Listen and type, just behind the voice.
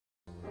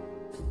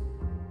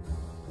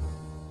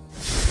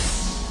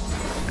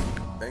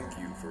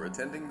for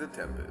attending the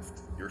Tempest.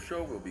 Your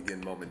show will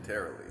begin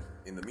momentarily.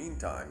 In the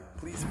meantime,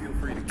 please feel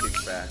free to kick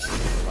back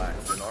and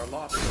relax in our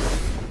lobby.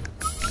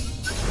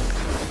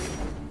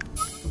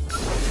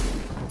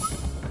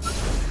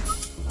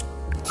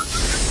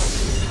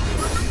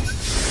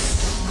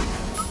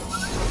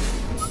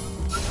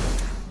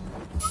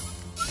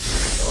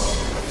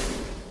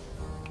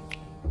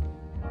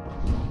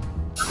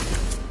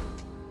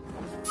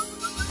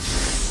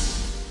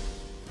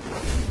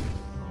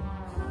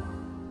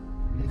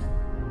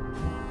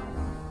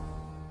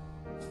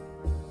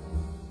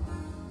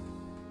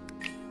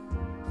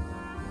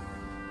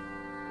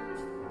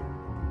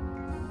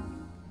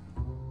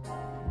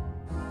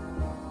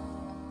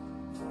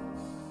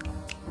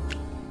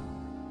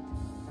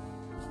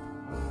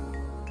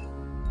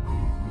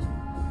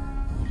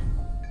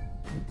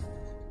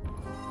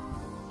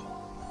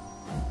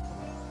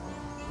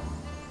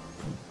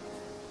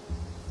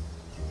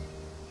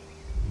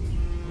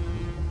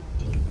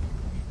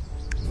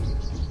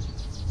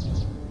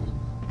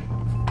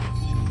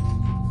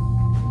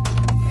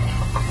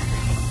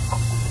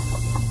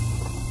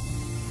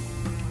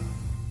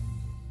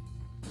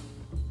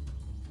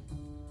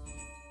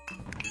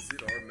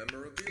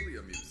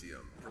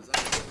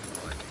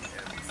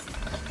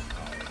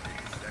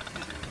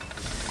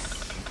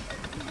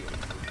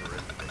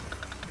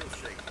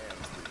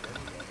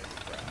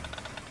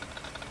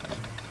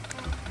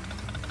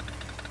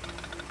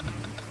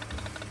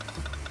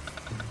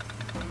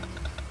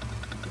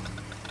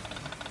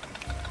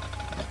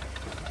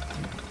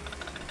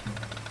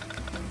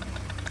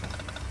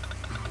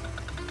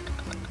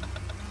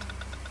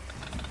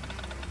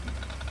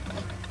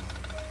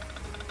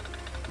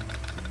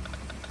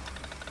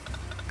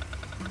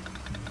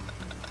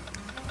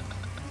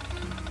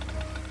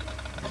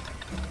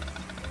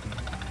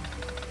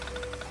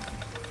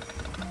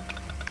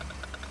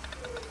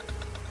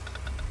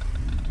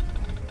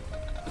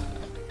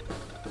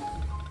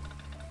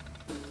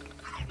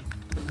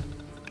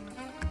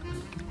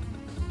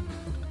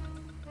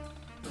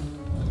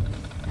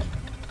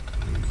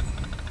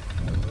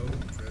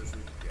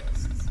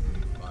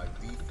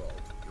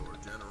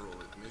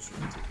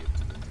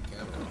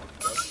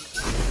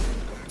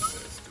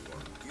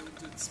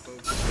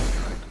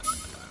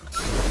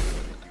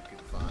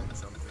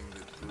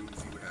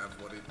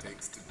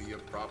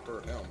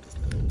 Proper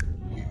helmsman,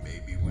 we may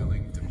be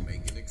willing to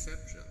make an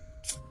exception.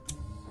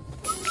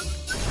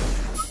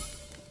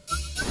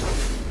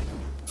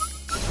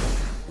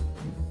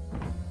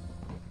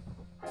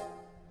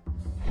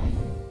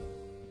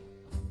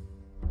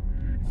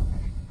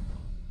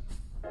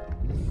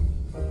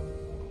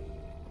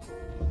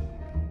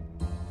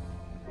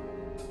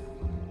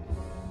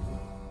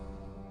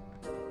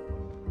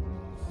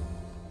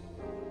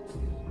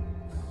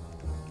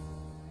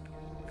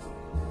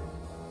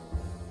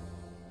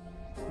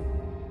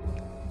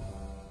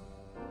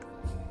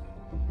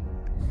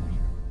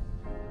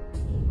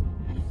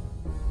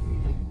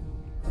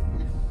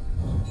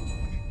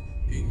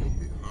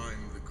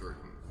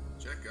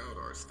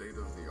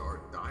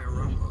 State-of-the-art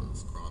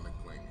dioramas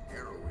chronicling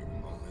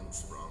harrowing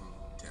moments from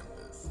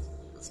Tempest,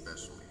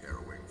 especially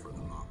harrowing for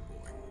the mock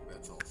boy.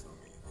 That's also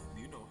me.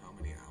 Do you know how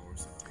many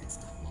hours it takes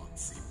to plot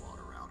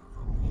seawater out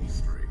of a pool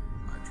string?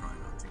 I try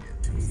not to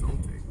get too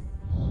salty.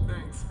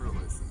 Thanks for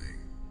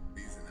listening.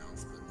 These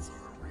announcements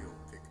are a real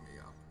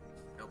pick-me-up.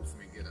 Helps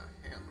me get a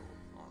handle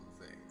on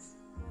things.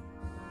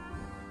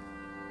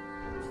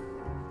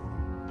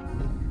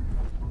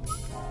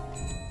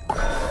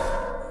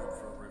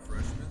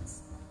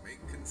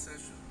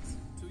 Concessions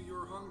to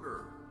your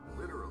hunger.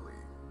 Literally,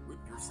 whip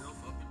yourself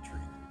up a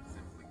treat.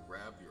 Simply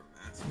grab your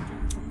master,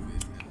 move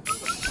it, and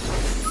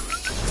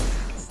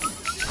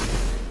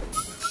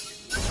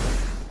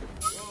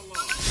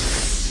voila!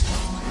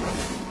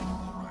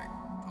 Alright,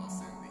 toss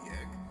in the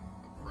egg,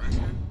 a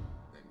cracker,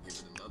 then give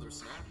it another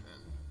snap,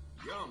 and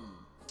yum!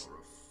 For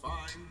a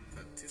fine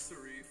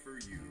patisserie for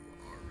you,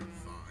 our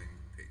refined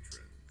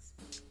patrons.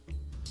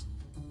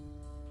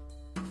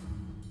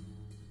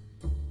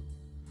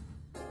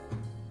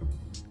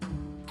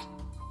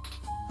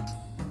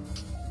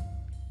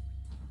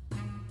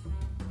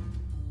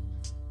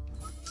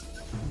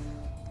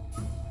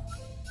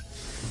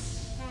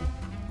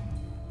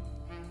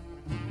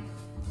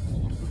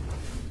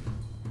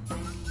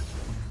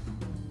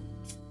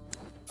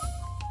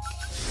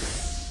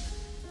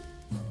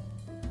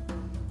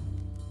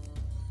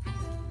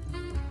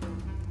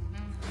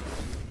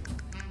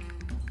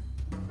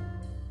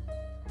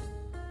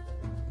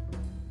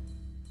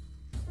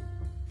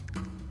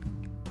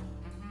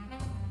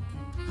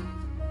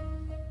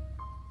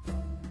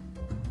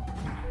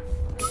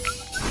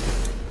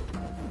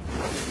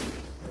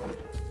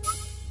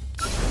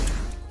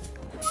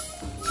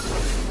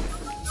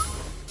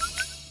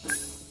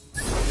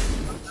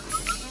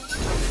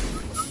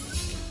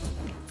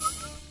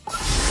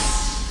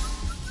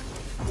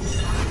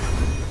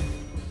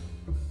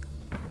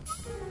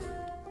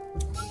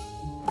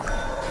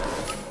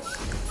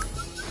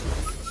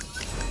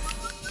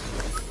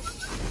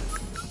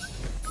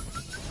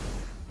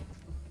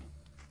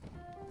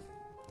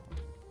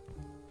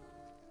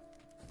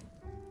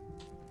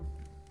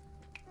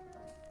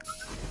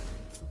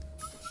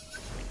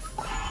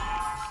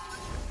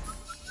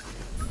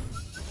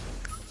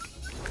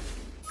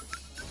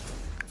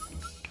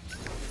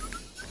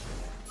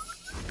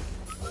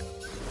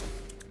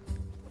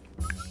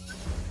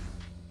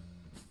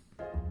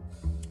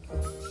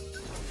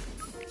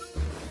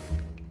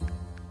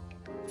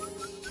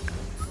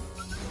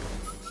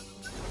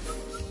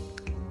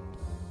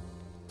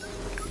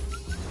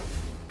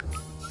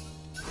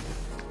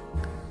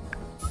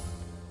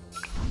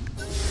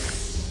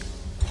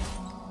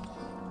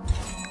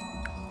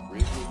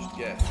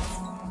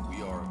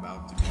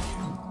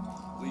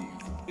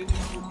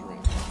 your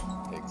dreams.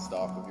 Take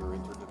stock of your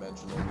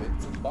interdimensional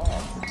bits and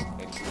bobs,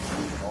 and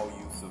conclude all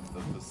use of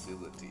the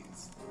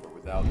facilities. But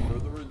without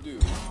further ado,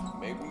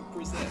 may we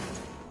present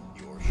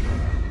your show.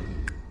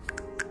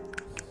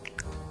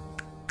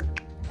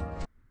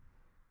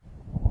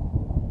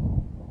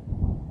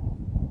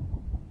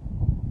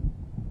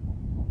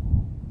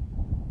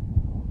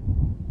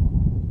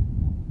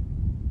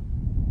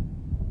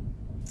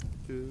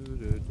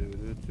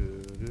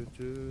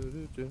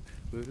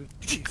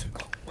 Jesus,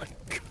 oh my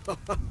God.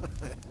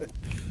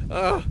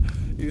 Oh,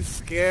 you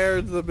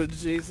scared the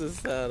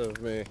bejesus out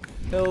of me.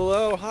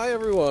 Hello, hi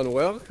everyone,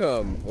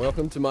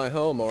 welcome to my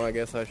home, or I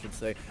guess I should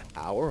say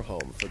our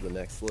home for the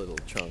next little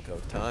chunk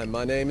of time.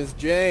 My name is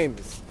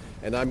James,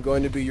 and I'm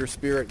going to be your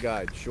spirit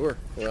guide. Sure,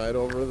 right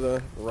over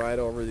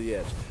the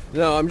edge.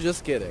 No, I'm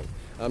just kidding.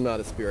 I'm not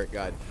a spirit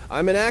guide.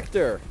 I'm an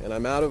actor, and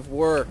I'm out of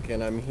work,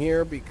 and I'm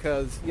here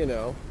because,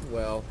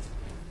 well,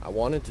 I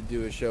wanted to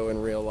do a show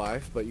in real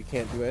life, but you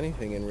can't do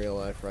anything in real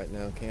life right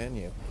now, can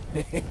you?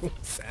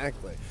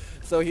 Exactly.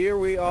 So here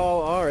we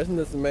all are. Isn't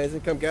this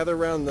amazing? Come gather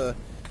around the...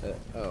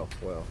 oh,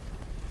 well,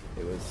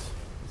 it was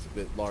a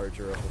bit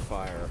larger of a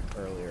fire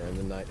earlier in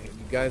the night. Hey,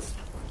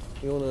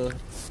 you want to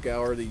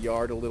scour the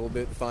yard a little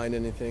bit, find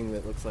anything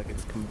that looks like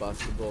it's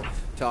combustible,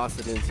 toss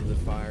it into the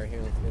fire. Here,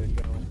 let's get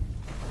it going.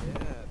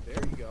 Yeah,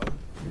 there you go.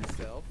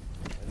 Yourself.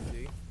 I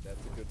see.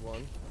 That's a good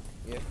one.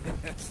 Yeah,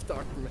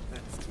 Star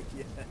Mask,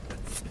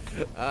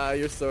 yes.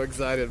 You're so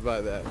excited by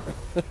that.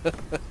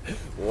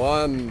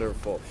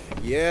 Wonderful.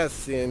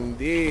 Yes,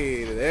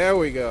 indeed. There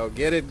we go.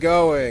 Get it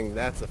going.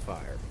 That's a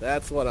fire.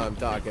 That's what I'm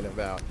talking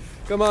about.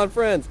 Come on,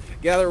 friends.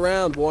 Gather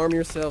around. Warm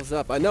yourselves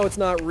up. I know it's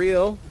not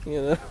real,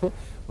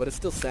 but it's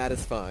still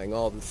satisfying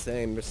all the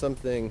same. There's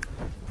something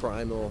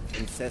primal,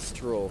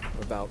 ancestral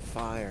about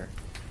fire.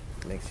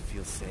 Makes you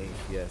feel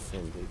safe, yes,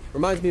 indeed.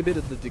 Reminds me a bit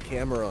of the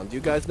Decameron. Do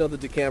you guys know the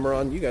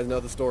Decameron? You guys know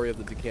the story of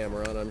the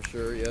Decameron, I'm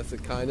sure. Yes,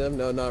 it kind of.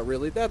 No, not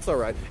really. That's all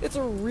right. It's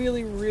a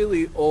really,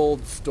 really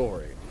old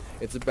story.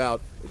 It's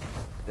about...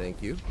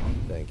 Thank you.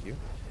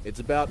 It's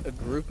about a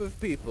group of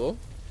people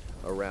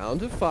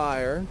around a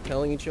fire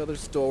telling each other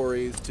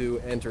stories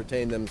to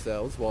entertain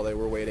themselves while they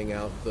were waiting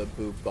out the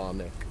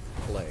bubonic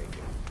plague.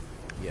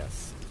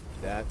 Yes,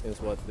 that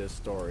is what this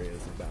story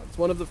is about. It's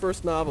one of the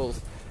first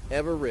novels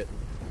ever written.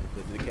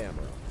 The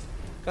Decameron.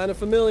 Kind of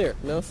familiar.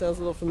 No? Sounds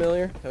a little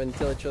familiar? Having to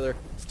tell each other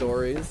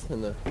stories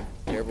and the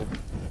terrible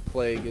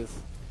plague is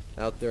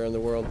out there in the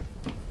world.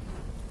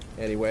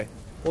 Anyway,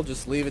 we'll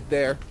just leave it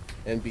there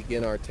and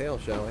begin our tale,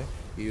 shall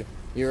we?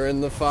 You're in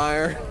the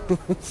fire,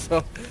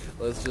 so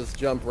let's just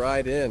jump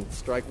right in.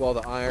 Strike while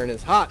the iron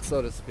is hot,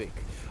 so to speak.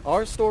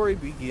 Our story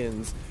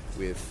begins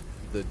with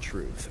the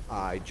truth.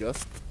 I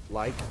just...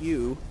 like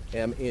you,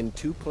 am in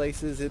two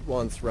places at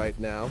once right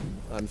now.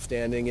 I'm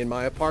standing in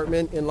my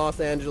apartment in Los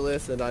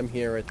Angeles, and I'm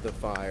here at the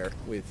fire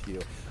with you.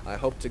 I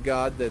hope to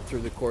God that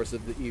through the course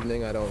of the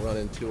evening I don't run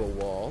into a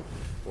wall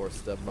or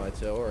stub my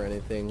toe or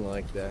anything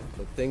like that.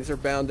 But things are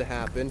bound to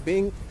happen.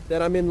 Being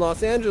that I'm in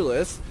Los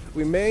Angeles,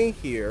 we may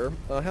hear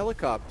a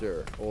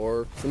helicopter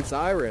or some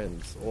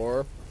sirens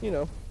or,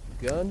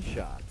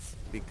 gunshots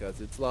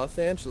because it's Los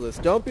Angeles.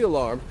 Don't be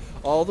alarmed.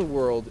 All the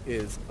world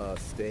is a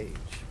stage.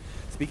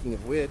 Speaking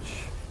of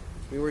which,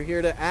 we were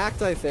here to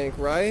act, I think,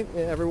 right?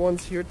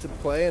 Everyone's here to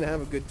play and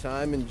have a good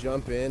time and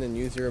jump in and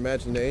use your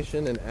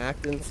imagination and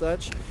act and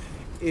such.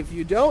 If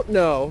you don't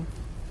know,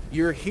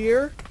 you're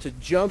here to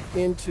jump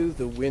into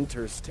the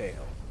Winter's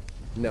Tale.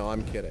 No,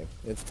 I'm kidding.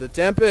 It's the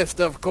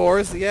Tempest, of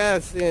course.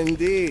 Yes,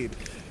 indeed.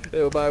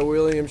 By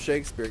William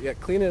Shakespeare. Yeah,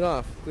 clean it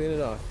off.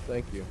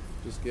 Thank you.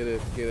 Just get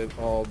it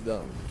all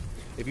done.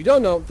 If you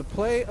don't know, the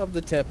play of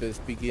the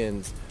Tempest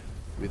begins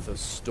with a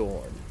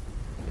storm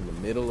in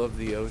the middle of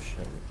the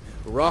ocean,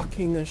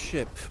 rocking a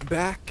ship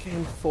back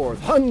and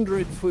forth,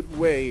 100-foot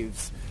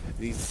waves.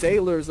 These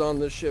sailors on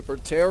the ship are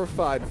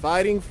terrified,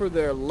 fighting for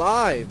their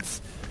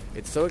lives.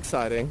 It's so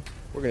exciting.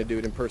 We're going to do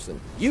it in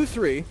person. You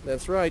three,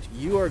 that's right,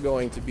 you are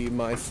going to be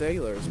my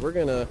sailors. We're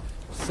going to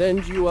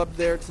send you up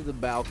there to the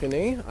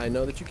balcony. I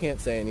know that you can't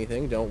say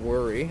anything. Don't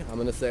worry. I'm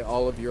going to say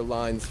all of your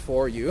lines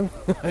for you.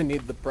 I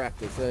need the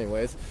practice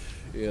anyways.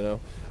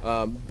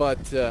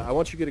 But I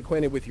want you to get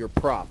acquainted with your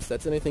props.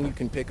 That's anything you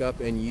can pick up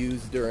and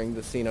use during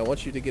the scene. I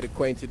want you to get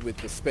acquainted with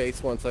the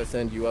space once I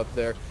send you up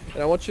there.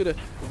 And I want you to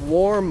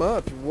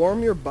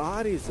warm your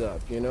bodies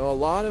up. A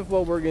lot of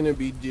what we're going to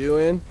be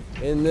doing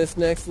in this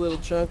next little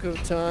chunk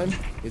of time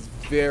is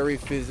very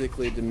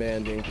physically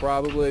demanding.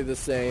 Probably the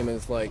same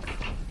as like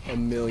a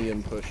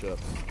million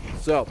push-ups.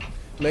 So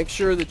make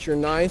sure that you're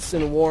nice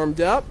and warmed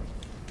up,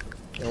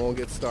 and we'll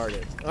get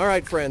started. All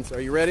right, friends,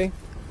 are you ready?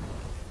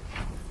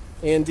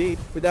 Indeed.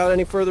 Without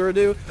any further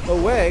ado,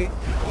 away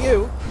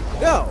you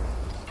go.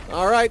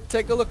 All right,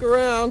 take a look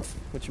around,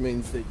 which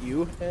means that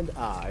you and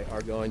I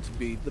are going to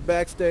be the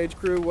backstage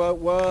crew.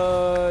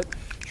 What?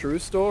 True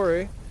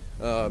story.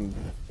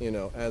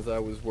 As I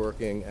was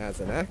working as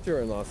an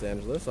actor in Los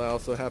Angeles, I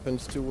also happened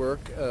to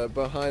work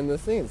behind the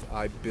scenes.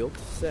 I built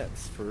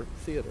sets for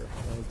theater.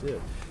 I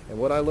did. And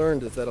what I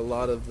learned is that a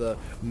lot of the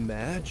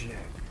magic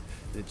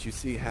that you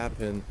see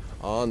happen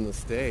on the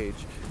stage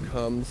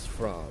comes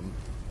from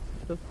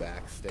the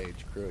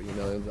backstage crew. You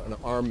know, there's an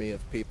army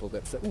of people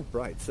that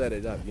set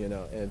it up, you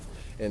know,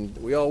 and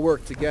we all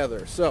work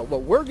together. So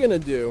what we're going to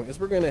do is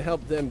we're going to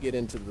help them get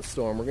into the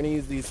storm. We're going to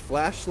use these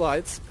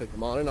flashlights, click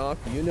them on and off,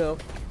 you know,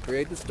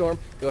 create the storm.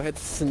 Go ahead,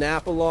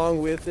 snap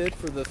along with it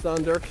for the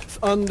thunder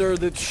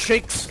that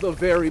shakes the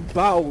very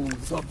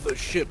bowels of the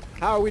ship.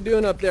 How are we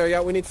doing up there?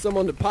 Yeah, we need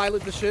someone to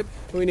pilot the ship.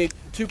 We need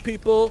 2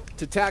 people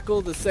to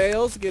tackle the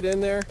sails, get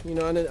in there. You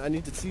know, I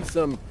need to see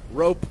some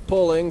rope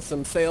pulling,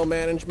 some sail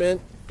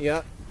management.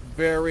 Yeah,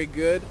 very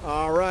good.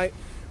 All right,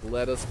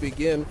 let us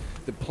begin.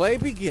 The play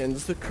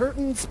begins. The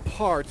curtains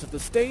part. The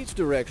stage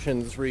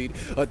directions read,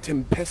 a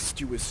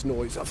tempestuous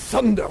noise of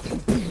thunder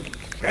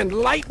and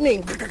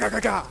lightning.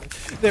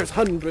 There's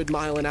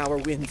 100-mile-an-hour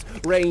winds.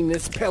 Rain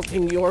is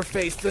pelting your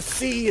face. The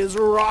sea is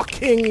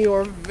rocking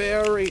your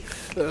very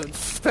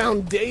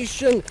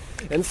foundation.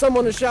 And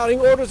someone is shouting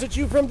orders at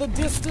you from the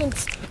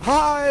distance.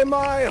 Hi,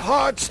 my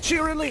hearts,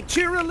 cheerily,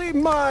 cheerily,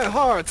 my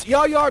hearts.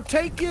 Yar,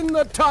 take in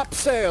the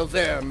topsails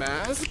there,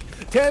 mask.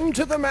 Tend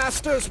to the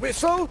master's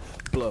whistle.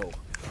 Blow.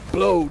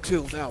 Blow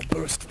till thou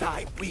burst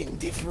thy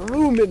wind, if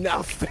room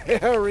enough.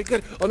 Very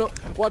good. Oh no,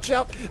 watch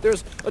out.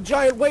 There's a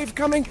giant wave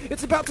coming.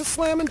 It's about to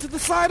slam into the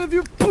side of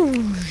you.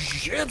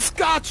 Boosh! It's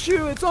got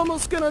you. It's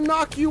almost gonna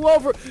knock you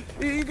over.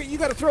 You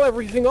gotta throw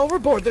everything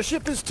overboard. The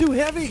ship is too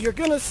heavy. You're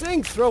gonna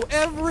sink. Throw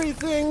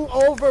everything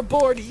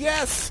overboard.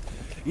 Yes!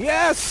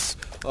 Yes!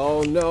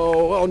 Oh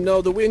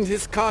no, the wind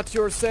has caught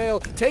your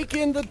sail. Take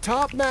in the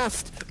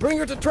topmast. Bring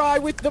her to try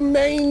with the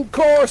main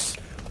course.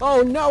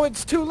 Oh no,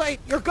 it's too late.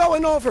 You're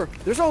going over.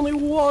 There's only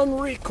one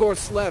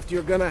recourse left.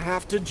 You're gonna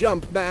have to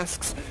jump,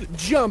 masks.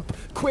 Jump.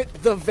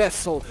 Quit the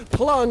vessel.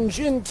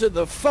 Plunge into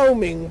the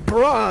foaming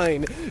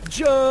brine.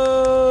 Jump.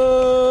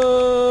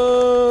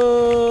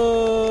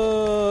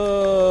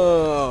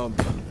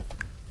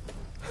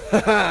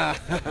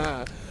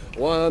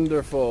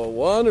 Wonderful,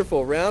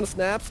 wonderful. Round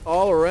snaps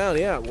all around.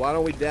 Yeah, why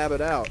don't we dab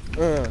it out?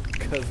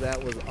 Because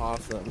that was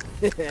awesome.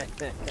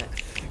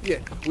 Yeah,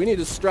 we need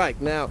to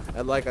strike now.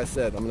 And like I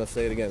said, I'm going to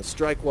say it again.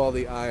 Strike while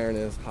the iron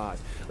is hot.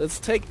 Let's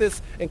take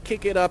this and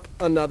kick it up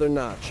another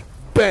notch.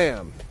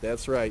 Bam!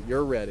 That's right,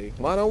 you're ready.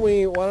 Why don't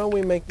we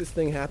make this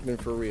thing happen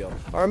for real?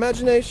 Our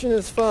imagination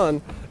is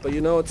fun, but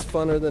you know what's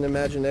funner than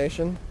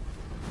imagination?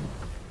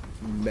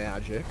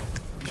 Magic.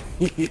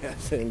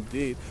 Yes,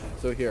 indeed.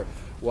 So here,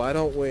 why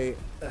don't we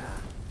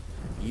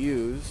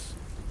use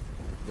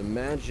the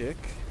magic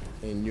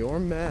in your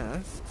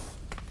masks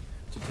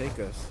to take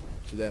us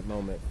to that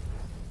moment.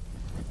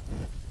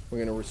 We're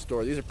going to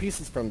restore. These are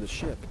pieces from the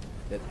ship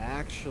that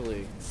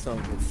actually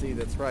sunk it. See,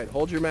 that's right.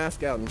 Hold your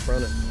mask out in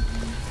front of you.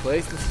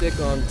 Place the stick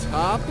on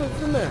top of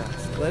the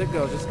mask. Let it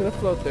go. Just going to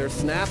float there.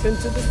 Snap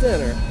into the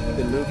center.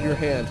 Then move your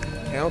hand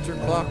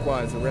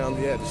counterclockwise around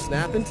the edge.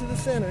 Snap into the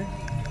center.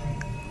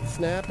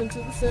 Snap into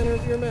the center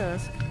of your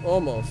mask.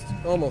 Almost.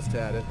 Almost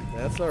had it.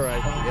 That's all right.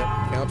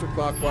 Yep.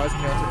 Counterclockwise.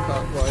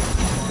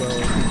 Counterclockwise.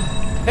 Going.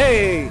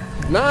 Hey!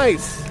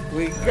 Nice!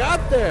 We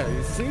got there.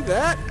 You see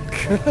that?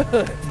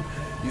 Good.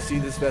 You see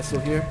this vessel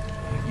here?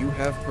 You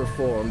have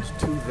performed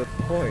to the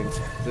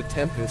point the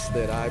tempest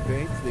that I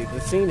bade thee. The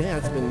scene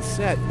has been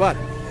set, but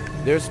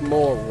there's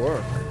more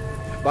work.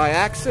 By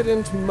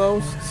accident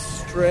most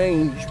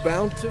strange,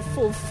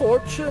 bountiful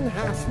fortune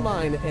hath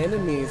mine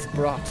enemies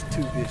brought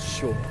to this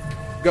shore.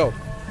 Go,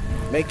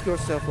 make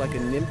yourself like a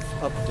nymph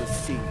of the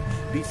sea.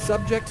 Be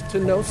subject to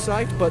no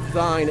sight but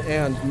thine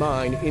and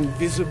mine,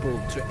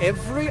 invisible to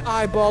every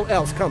eyeball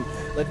else. Come,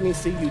 let me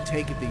see you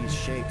take these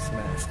shapes,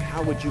 mask.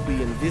 How would you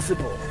be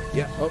invisible?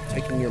 Yeah, oh,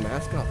 taking your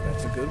mask off.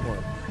 That's a good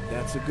one.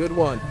 That's a good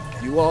one.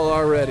 You all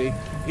are ready.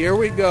 Here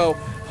we go.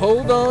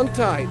 Hold on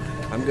tight.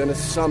 I'm going to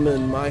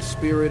summon my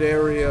spirit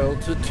Ariel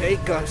to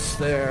take us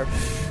there.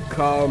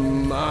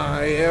 Come,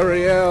 my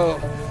Ariel.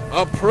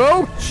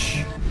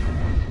 Approach!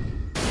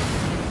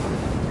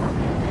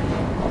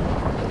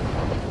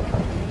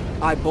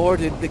 I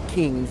boarded the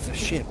king's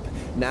ship.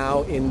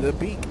 Now in the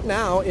beak,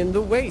 now in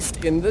the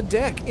waist, in the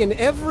deck, in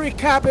every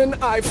cabin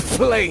I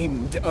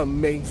flamed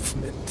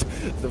amazement.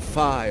 The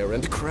fire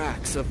and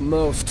cracks of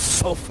most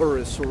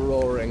sulphurous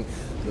roaring.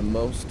 The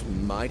most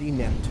mighty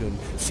Neptune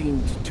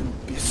seemed to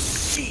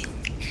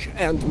besiege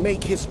and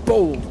make his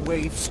bold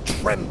waves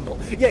tremble,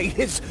 yea,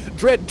 his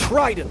dread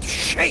trident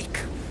shake.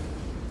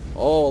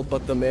 All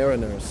but the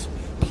mariners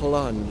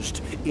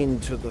plunged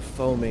into the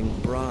foaming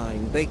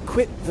brine. They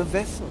quit the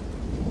vessel.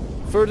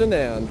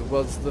 Ferdinand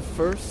was the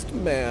first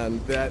man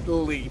that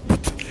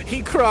leaped.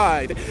 He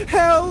cried,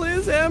 "Hell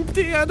is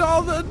empty and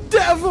all the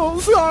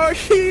devils are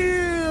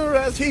here!"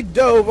 as he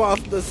dove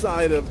off the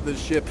side of the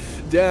ship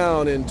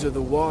down into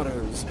the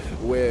waters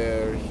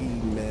where he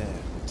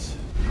met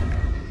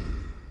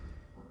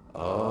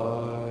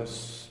our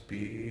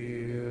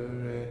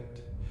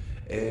spirit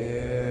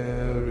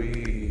Ariel.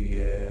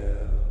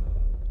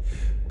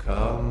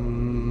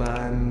 Come,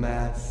 my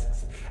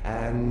masks,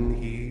 and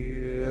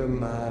hear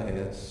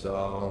my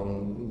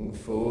song.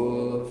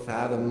 Full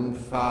fathom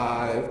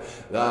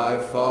 5 thy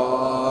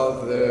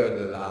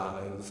father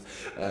lies,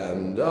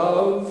 and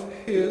of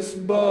his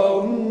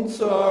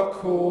bones are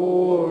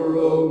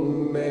coral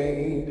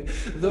made.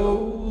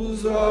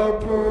 Those are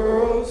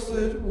pearls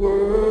that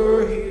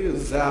were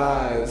his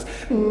eyes.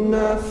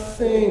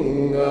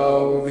 Nothing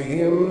of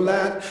him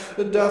that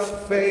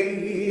doth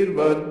fade,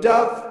 but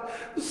doth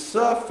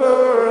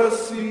suffer a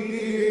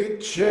sea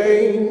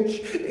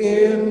change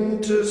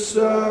into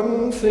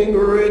something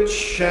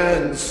rich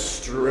and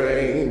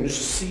strange.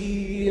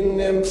 Sea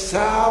nymphs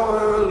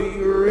hourly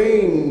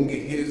ring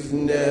his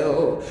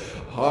knell.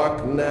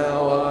 Hark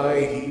now,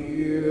 I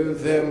hear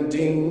them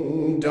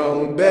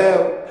ding-dong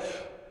bell.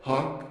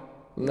 Hark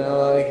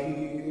now, I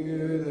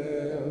hear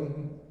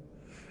them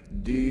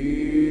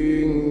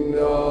ding-dong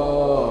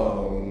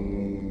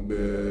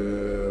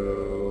bell.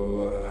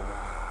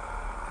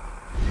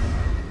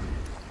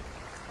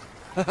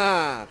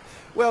 Ha!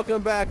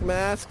 Welcome back,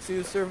 Masks.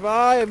 You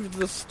survived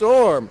the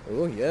storm.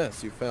 Oh,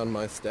 yes, you found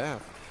my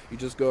staff. You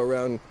just go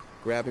around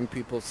grabbing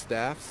people's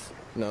staffs?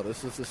 No,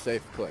 this is a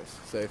safe place.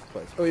 Safe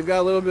place. Oh, you've got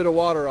a little bit of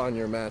water on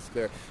your mask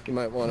there. You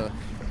might want to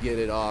get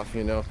it off,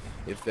 you know.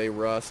 If they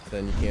rust,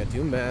 then you can't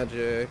do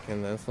magic,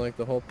 and that's like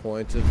the whole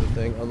point of the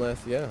thing.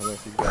 Unless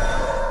you've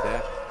got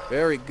that.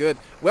 Very good.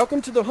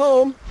 Welcome to the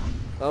home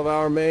of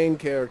our main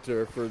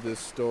character for this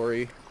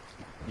story.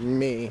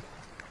 Me.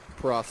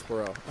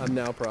 Prospero. I'm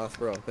now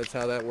Prospero. That's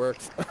how that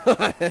works.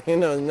 You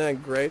know, isn't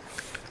that great?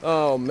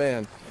 Oh,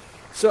 man.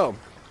 So,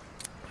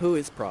 who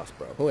is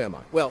Prospero? Who am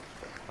I? Well,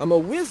 I'm a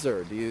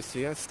wizard, you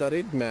see. I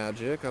studied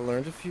magic. I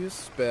learned a few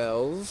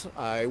spells.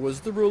 I was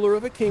the ruler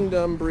of a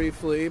kingdom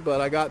briefly,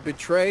 but I got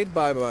betrayed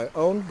by my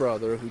own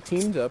brother, who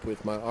teamed up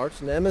with my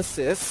arch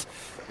nemesis,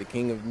 the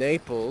King of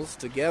Naples.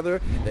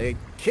 Together, they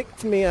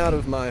kicked me out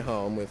of my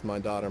home with my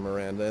daughter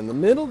Miranda. In the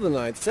middle of the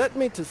night, set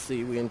me to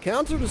sea. We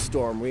encountered a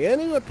storm. We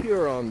ended up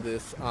here on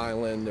this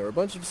island. There were a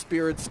bunch of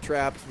spirits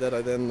trapped that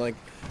I then,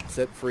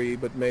 set free,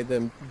 but made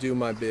them do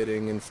my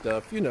bidding and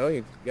stuff. You know,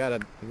 you gotta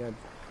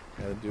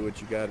do what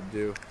you gotta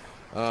do.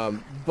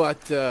 But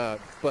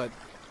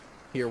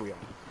here we are.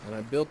 And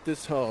I built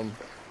this home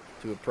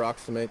to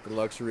approximate the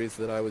luxuries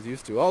that I was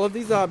used to. All of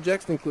these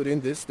objects,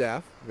 including this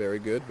staff, very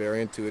good, very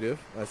intuitive.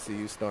 I see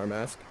you, Star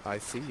Mask. I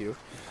see you.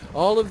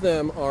 All of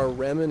them are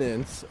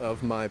remnants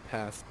of my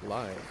past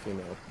life, you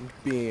know,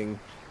 being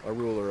a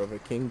ruler of a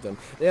kingdom.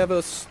 They have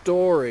a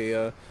story,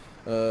 a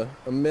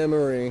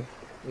memory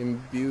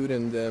imbued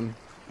in them.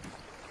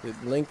 It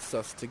links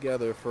us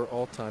together for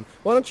all time.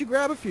 Why don't you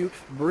grab a few,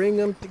 bring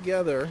them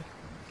together,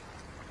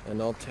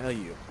 and I'll tell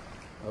you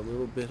a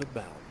little bit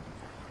about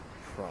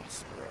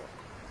Prospero.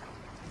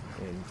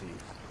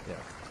 Indeed, yeah.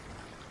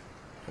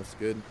 That's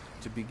good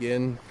to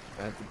begin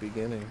at the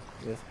beginning.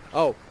 Yes.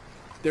 Oh,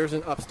 there's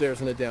an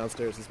upstairs and a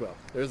downstairs as well.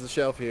 There's a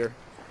shelf here.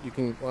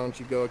 Why don't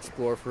you go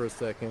explore for a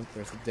second?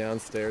 There's a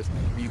downstairs.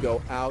 If you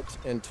go out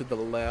and to the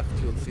left,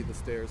 you'll see the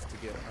stairs to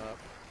get up.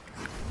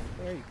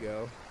 There you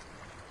go.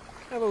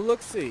 Have a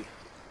look-see.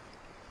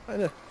 I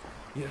know.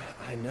 Yeah,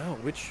 I know.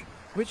 Which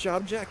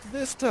object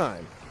this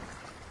time?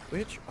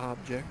 Which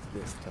object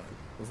this time?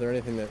 Is there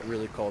anything that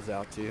really calls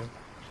out to you?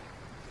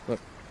 Look,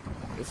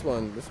 this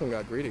one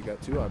got greedy.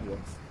 Got two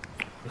objects.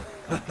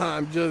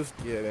 I'm just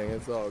kidding.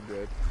 It's all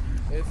good.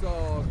 It's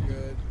all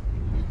good.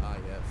 Ah,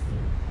 yes.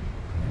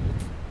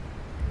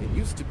 It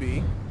used to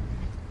be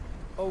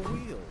a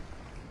wheel.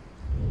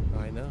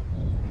 I know.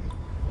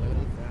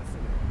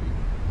 Fascinating.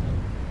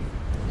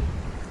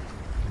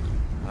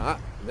 Ah,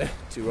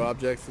 two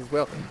objects as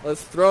well.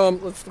 Let's throw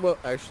them. Well,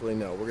 actually,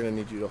 no. We're gonna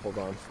need you to hold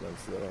on to them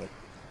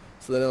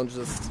so they don't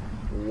just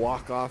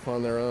walk off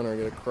on their own or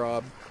get a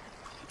crab.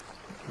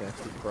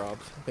 Nasty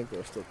crabs. I think there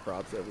are still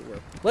crabs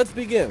everywhere. Let's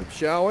begin,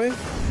 shall we?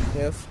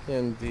 Yes,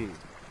 indeed.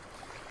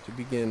 To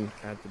begin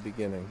at the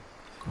beginning.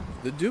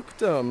 The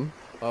dukedom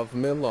of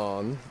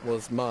Milan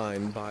was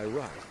mine by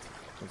right.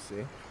 You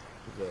see,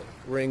 the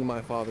ring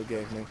my father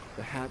gave me,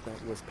 the hat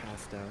that was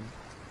passed down.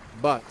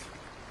 But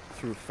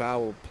through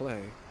foul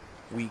play,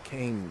 we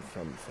came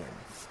from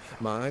thence.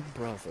 My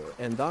brother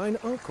and thine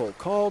uncle,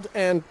 called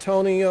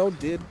Antonio,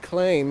 did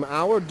claim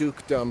our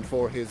dukedom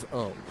for his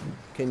own.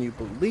 Can you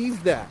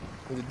believe that?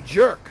 He's a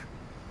jerk.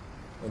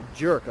 A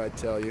jerk, I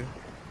tell you.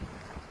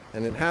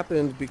 And it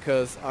happened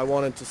because I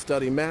wanted to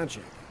study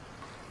magic.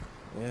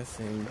 Yes,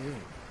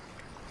 indeed.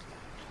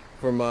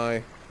 For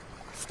my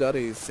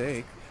study's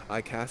sake,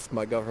 I cast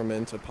my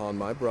government upon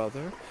my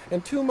brother,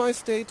 and to my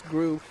state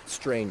grew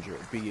stranger,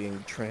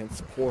 being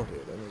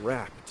transported and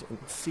wrapped in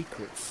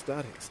secret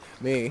studies.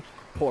 Me,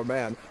 poor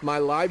man, my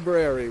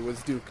library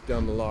was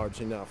dukedom large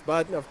enough,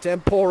 but of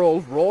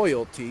temporal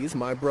royalties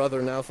my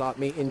brother now thought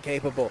me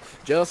incapable,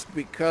 just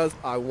because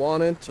I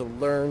wanted to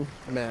learn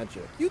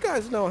magic. You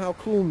guys know how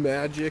cool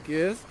magic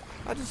is.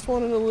 I just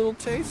wanted a little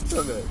taste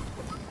of it.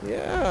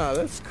 Yeah,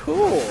 that's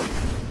cool.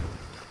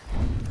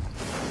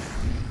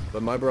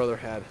 But my brother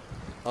had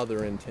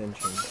other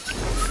intentions.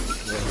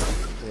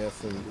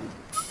 Yes, indeed.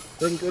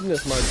 Thank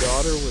goodness my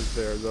daughter was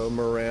there, though,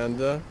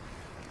 Miranda.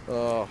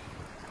 Oh,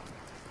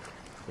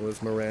 it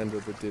was Miranda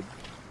that did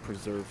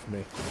preserve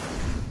me.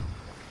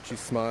 She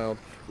smiled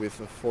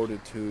with a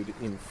fortitude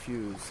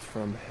infused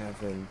from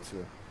heaven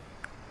to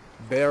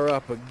bear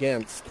up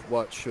against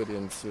what should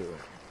ensue.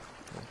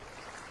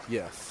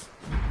 Yes.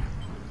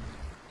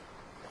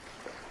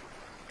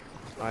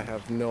 I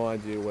have no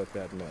idea what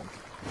that meant.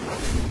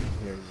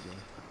 Here you go.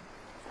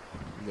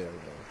 There we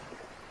go.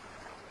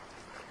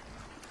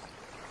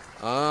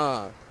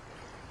 Ah.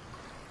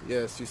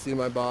 Yes, you see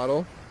my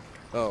bottle?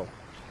 Oh.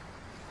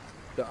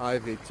 The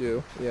ivy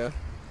too, yeah.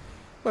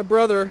 My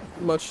brother,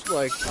 much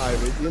like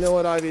ivy, do you know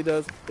what ivy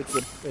does? It's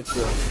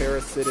a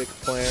parasitic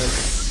plant.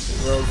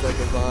 It grows like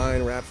a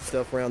vine, wraps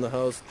itself around the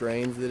host,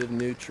 drains it of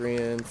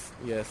nutrients.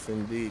 Yes,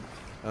 indeed.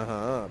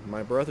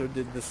 My brother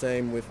did the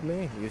same with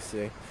me, you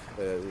see.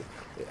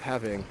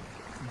 Having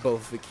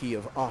both the key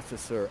of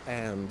officer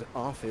and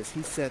office,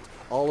 he set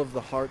all of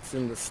the hearts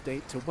in the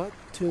state to what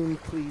tune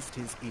pleased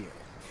his ear.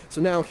 So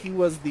now he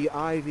was the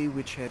ivy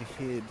which had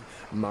hid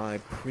my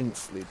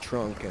princely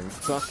trunk and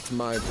sucked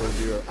my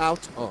verdure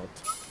out on't.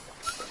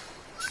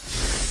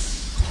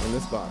 In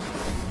this bottle.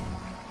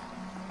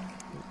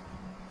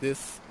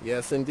 This,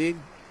 yes indeed.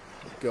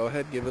 Go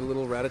ahead, give it a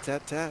little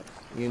rat-a-tat-tat.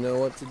 You know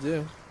what to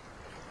do.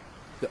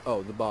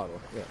 The bottle.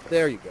 Yeah,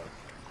 there you go.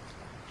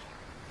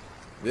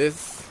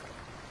 This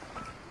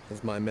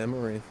is my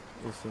memory.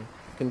 You see,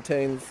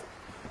 contains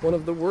one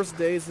of the worst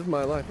days of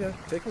my life. Yeah,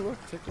 take a look.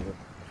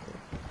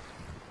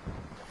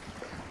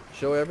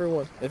 Show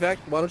everyone. In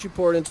fact, why don't you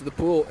pour it into the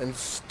pool and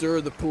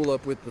stir the pool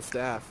up with the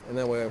staff, and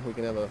that way we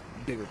can have a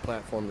bigger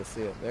platform to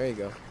see it. There you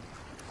go.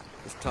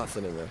 Just toss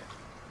it in there.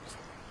 Just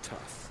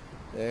toss.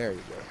 There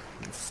you go.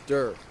 And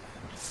stir.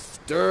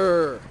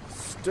 Stir.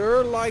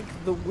 Stir like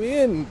the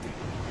wind.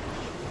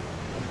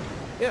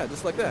 Yeah,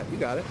 just like that. You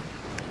got it.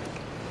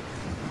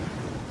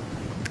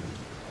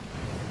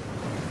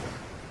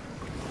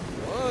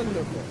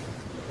 Wonderful.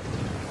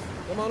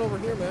 Come on over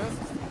here, Mask.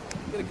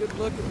 Get a good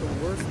look at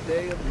the worst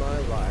day of my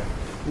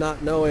life.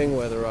 Not knowing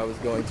whether I was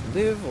going to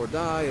live or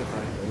die, if I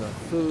had enough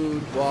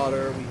food,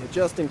 water. We had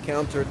just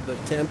encountered the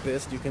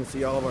Tempest. You can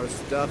see all of our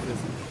stuff is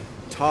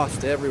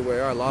tossed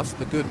everywhere. I lost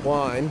the good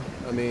wine.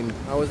 I mean,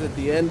 I was at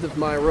the end of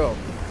my rope.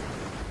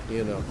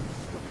 You know.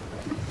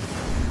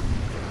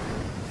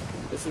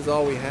 This is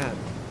all we had.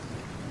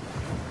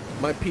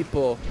 My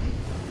people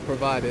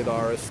provided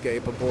our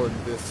escape aboard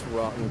this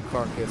rotten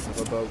carcass of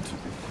a boat.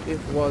 It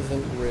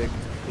wasn't rigged.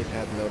 It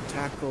had no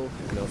tackle,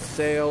 no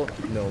sail,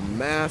 no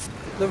mast.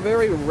 The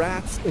very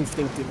rats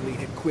instinctively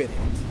had quit it.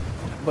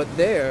 But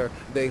there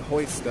they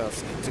hoist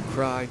us to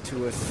cry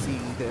to a sea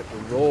that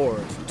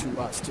roared to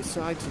us, to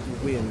sigh to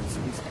the winds,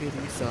 whose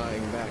pity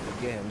sighing back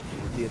again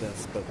did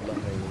us but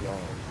loving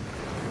wrong.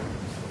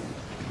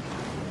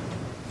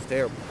 It's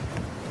terrible.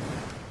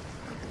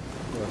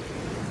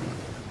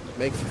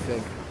 Makes you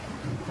think.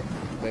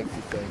 Makes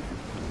you think.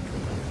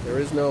 There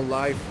is no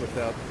life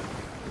without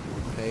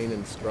pain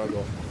and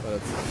struggle, but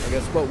it's, I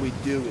guess, what we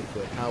do with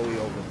it, how we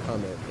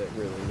overcome it, that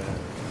really matters.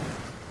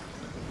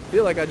 I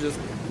feel like I just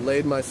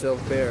laid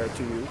myself bare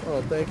to you.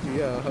 Oh, thank you.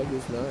 Yeah, a hug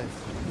is nice.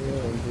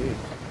 Yeah, indeed.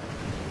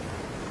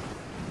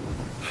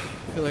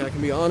 I feel like I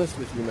can be honest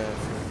with you,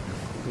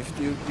 Master.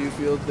 Do you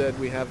feel that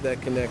we have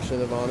that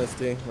connection of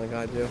honesty like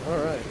I do? All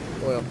right.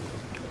 Well,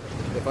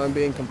 if I'm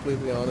being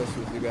completely honest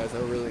with you guys, I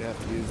really have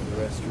to use the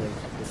restroom.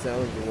 The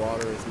sound of the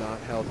water is not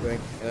helping,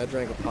 and I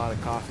drank a pot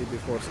of coffee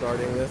before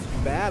starting this.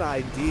 Bad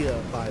idea,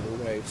 by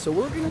the way. So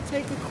we're going to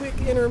take a quick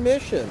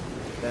intermission.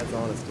 That's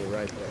honesty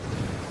right there.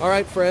 All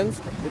right,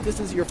 friends, if this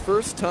is your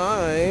first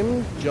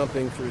time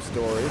jumping through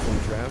stories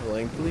and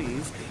traveling,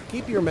 please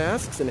keep your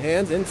masks and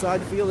hands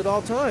inside the field at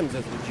all times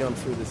as we jump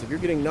through this. If you're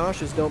getting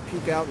nauseous, don't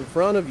puke out in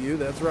front of you.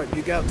 That's right,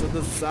 puke out to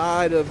the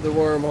side of the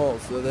wormhole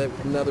so that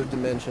another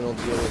dimension will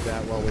deal with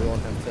that while we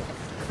won't have to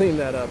clean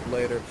that up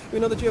later. We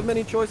know that you have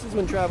many choices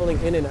when traveling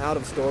in and out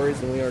of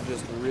stories, and we are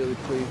just really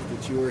pleased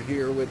that you are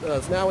here with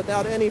us. Now,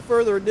 without any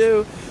further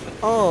ado,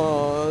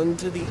 on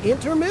to the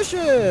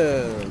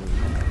intermission.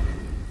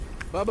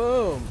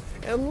 Ba-boom.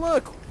 And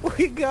look,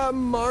 we got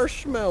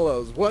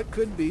marshmallows. What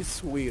could be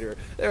sweeter?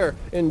 There,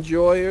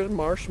 enjoy your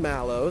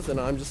marshmallows, and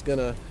I'm just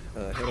gonna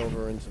head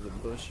over into the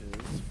bushes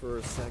for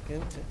a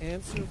second to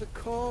answer the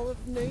call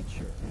of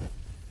nature.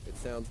 It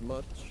sounds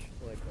much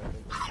like I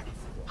think it's possible.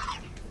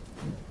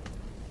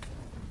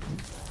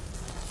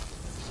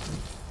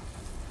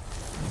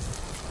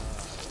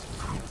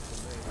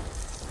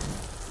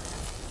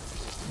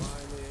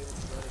 Finally able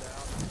to let it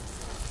out.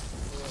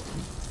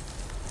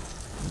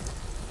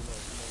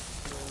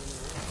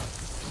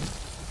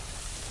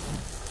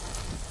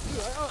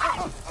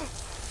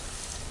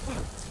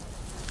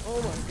 Oh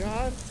my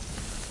god.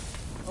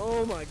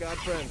 Oh my god,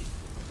 friends.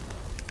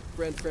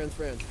 Friends.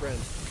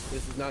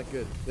 This is not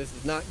good. This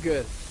is not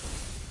good.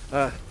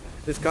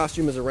 This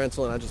costume is a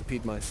rental and I just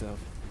peed myself.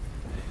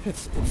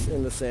 It's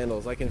in the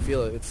sandals. I can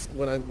feel it. It's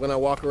when I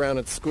walk around,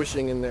 it's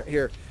squishing in there.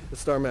 Here, the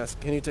star mask.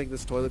 Can you take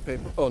this toilet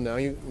paper? Oh, now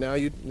you.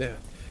 Yeah.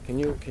 Can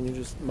you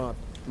just mop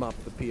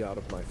the pee out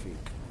of my feet?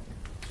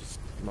 Just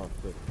mop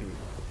the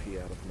pee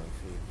out of my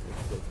feet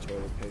with the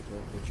toilet paper.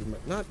 Would you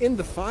not in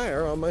the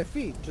fire on my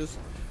feet? Just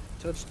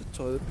touch the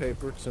toilet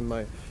paper to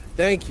my...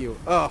 Thank you.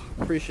 Oh,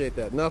 appreciate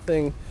that.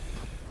 Nothing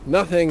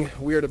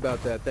weird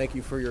about that. Thank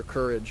you for your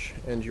courage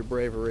and your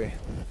bravery.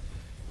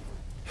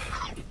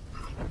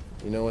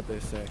 You know what they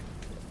say.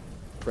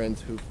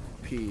 Friends who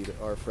peed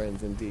are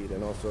friends indeed.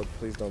 And also,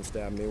 please don't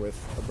stab me with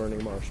a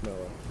burning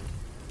marshmallow.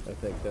 I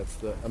think that's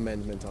the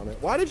amendment on it.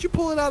 Why did you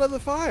pull it out of the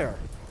fire?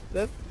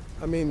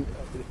 I mean,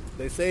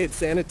 they say it's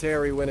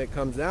sanitary when it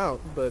comes out,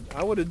 but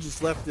I would have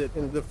just left it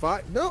in the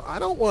fire. No, I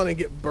don't want to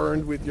get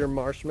burned with your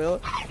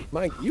marshmallow.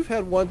 Mike, you've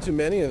had one too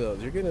many of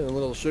those. You're getting a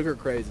little sugar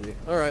crazy.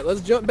 All right,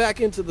 let's jump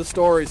back into the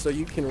story so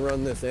you can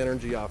run this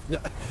energy off.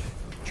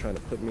 Trying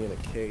to put me in a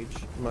cage.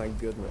 My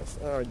goodness.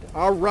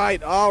 All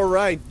right.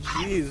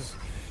 Jeez.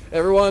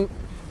 Everyone,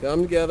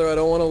 come together. I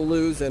don't want to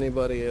lose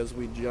anybody as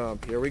we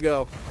jump. Here we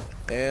go.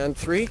 And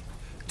 3,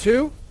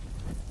 2.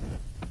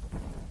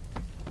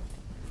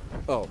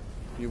 Oh,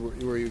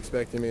 were you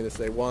expecting me to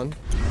say 1?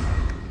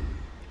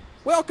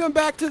 Welcome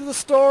back to the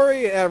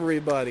story,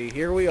 everybody.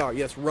 Here we are.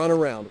 Yes, run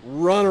around.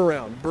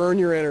 Burn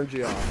your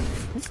energy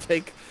off. Let's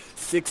take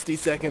 60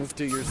 seconds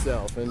to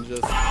yourself and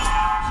just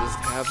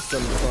have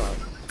some fun.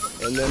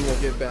 And then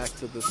we'll get back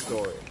to the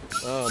story.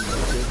 Oh my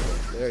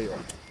goodness. There you are.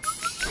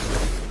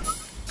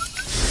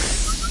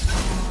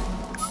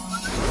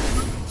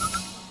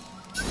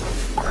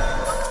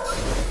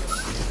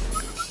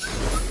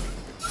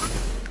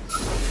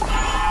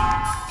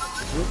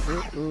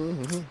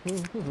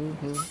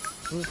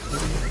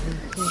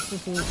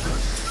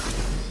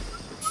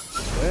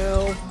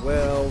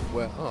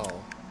 Well.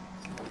 Oh,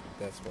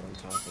 that's what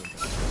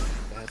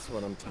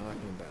I'm talking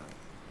about.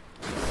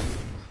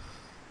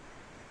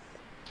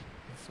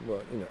 That's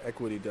what,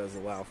 equity does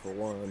allow for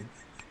one.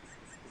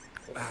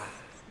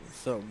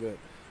 So good.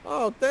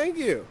 Oh, thank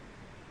you.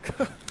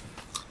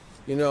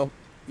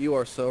 You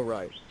are so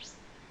right.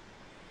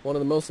 One of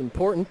the most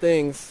important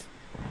things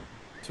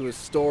to a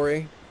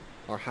story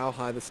are how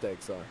high the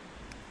stakes are.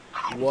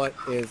 What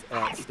is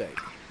at stake?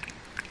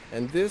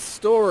 And this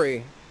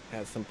story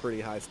has some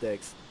pretty high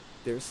stakes.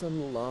 There's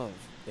some love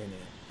in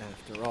it,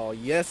 after all.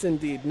 Yes,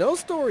 indeed. No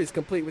story is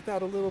complete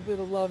without a little bit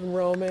of love and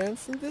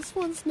romance, and this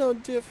one's no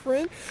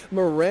different.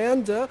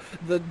 Miranda,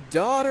 the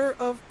daughter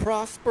of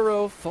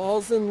Prospero,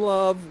 falls in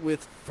love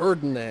with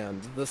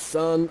Ferdinand, the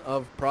son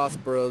of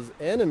Prospero's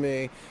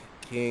enemy,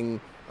 King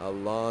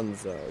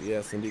Alonso.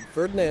 Yes, indeed.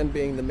 Ferdinand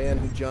being the man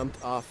who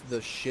jumped off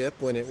the ship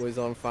when it was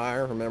on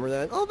fire. Remember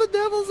that? Oh, the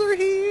devils are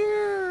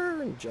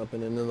here! And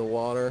jumping into the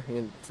water.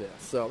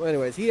 So,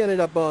 anyways, he ended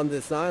up on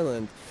this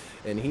island,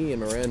 and he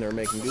and Miranda are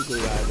making googly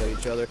eyes at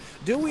each other.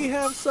 Do we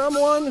have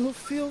someone who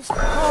feels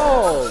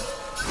called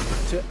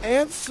to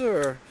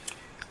answer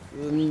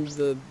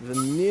the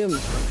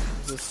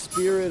nymph, the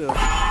spirit of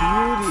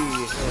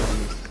beauty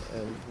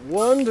and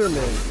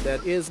wonderment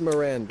that is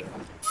Miranda?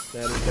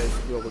 That is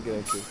basically what we're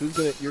getting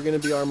to. You're gonna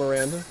be our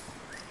Miranda?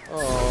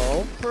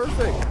 Oh,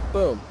 perfect.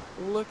 Boom.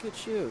 Look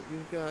at you.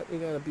 You got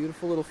a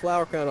beautiful little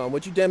flower crown on.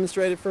 Would you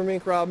demonstrate it for me,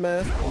 Crowd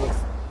Mask? It looks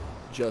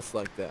just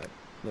like that.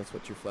 That's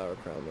what your flower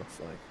crown looks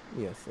like.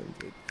 Yes,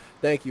 indeed.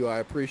 Thank you. I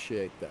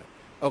appreciate that.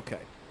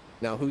 Okay.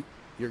 Now,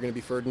 you're gonna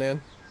be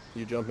Ferdinand?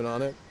 You jumping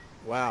on it?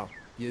 Wow.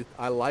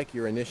 I like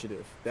your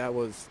initiative. That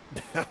was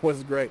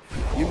great.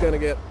 You're gonna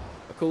get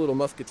a cool little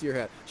musketeer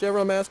hat.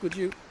 Chevron Mask, would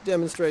you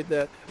demonstrate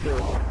that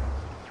for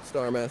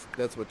Star Mask?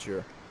 That's what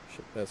your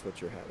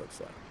hat looks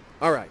like.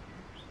 All right.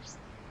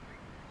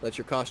 Let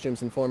your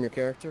costumes inform your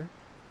character.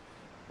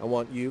 I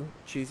want you,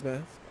 Cheese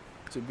Mask,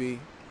 to be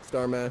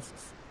Star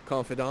Mask's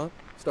confidant.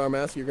 Star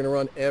Mask, you're going to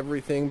run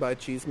everything by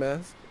Cheese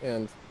Mask,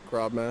 and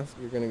Crab Mask,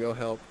 you're going to go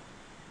help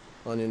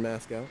Onion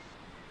Mask out.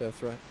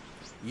 That's right.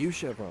 You,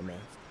 Chevron Mask,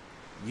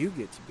 you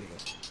get to be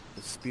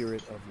the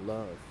spirit of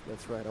love.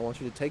 That's right. I want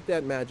you to take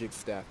that magic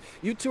staff.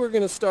 You two are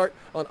going to start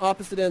on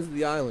opposite ends of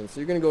the island. So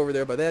you're going to go over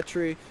there by that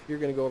tree. You're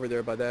going to go over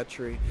there by that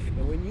tree.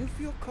 And when you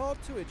feel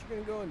called to it, you're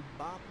going to go and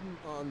bop them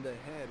on the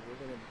head.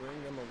 We're going to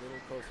bring them a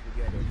little closer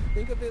together.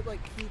 Think of it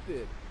like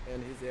Cupid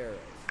and his arrows.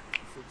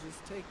 So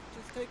just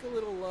take a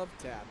little love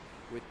tap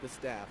with the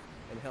staff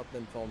and help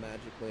them fall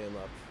magically in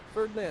love.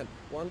 Ferdinand,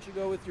 why don't you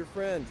go with your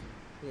friend,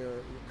 your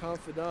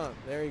confidant.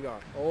 There you go.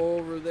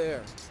 Over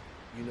there.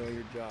 You know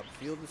your job.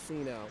 Feel the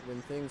scene out.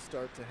 When things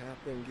start to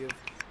happen,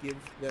 give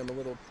them a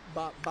little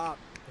bop bop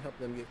to help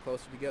them get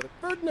closer together.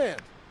 Ferdinand.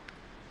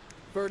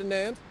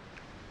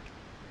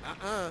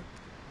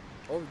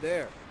 Over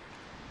there.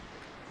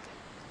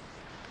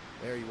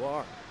 There you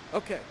are.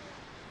 Okay.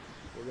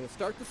 We're going to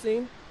start the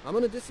scene. I'm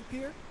going to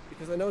disappear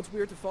because I know it's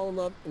weird to fall in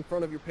love in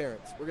front of your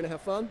parents. We're going to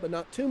have fun, but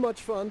not too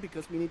much fun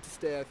because we need to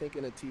stay, I think,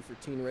 in a T for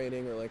teen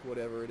rating or like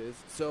whatever it is.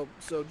 So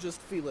just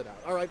feel it out.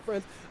 All right,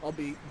 friends. I'll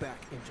be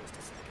back in just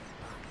a second.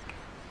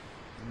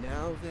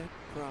 Now that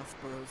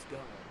Prospero's gone,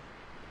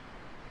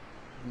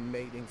 the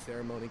mating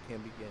ceremony can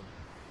begin.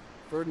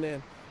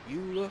 Ferdinand, you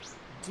look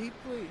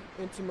deeply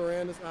into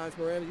Miranda's eyes.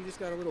 Miranda, you just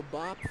got a little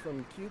bop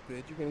from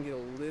Cupid. You're going to get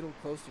a little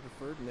closer to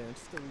Ferdinand.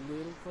 Just a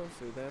little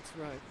closer. That's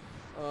right.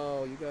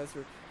 Oh, you guys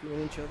are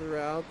feeling each other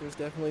out. There's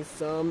definitely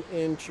some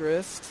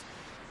interest.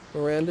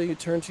 Miranda, you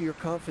turn to your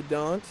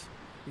confidant.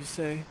 You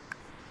say,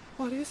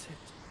 What is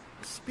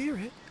it? A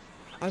spirit?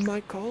 I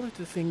might call it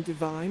a thing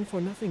divine,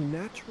 for nothing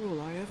natural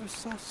I ever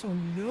saw so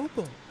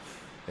noble.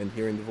 And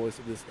hearing the voice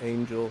of this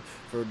angel,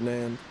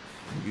 Ferdinand,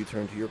 you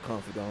turn to your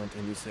confidant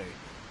and you say,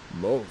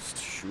 most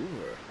sure,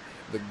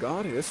 the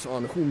goddess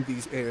on whom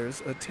these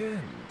airs attend.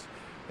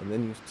 And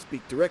then you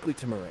speak directly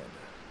to Miranda.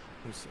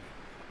 You say,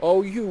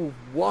 oh, you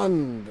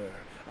wonder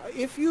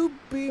if you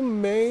be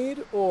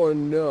maid or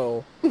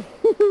no.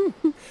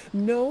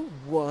 No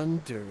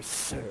wonder,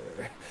 sir,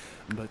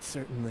 but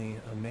certainly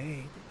a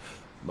maid.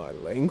 My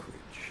language,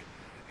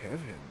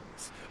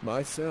 heavens,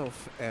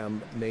 myself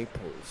am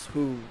Naples,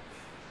 who,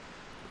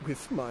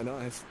 with mine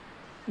eyes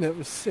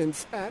never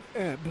since at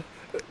ebb,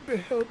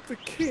 beheld the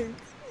king,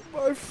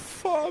 my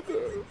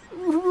father,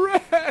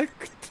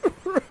 wrecked.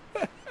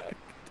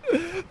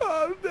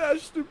 I'm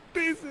dashed to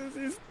pieces,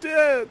 he's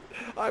dead.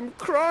 I'm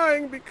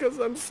crying because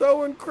I'm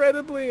so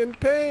incredibly in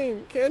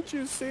pain. Can't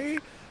you see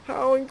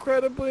how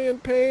incredibly in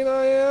pain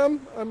I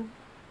am? I'm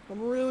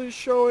really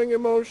showing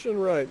emotion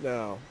right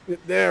now.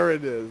 There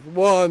it is.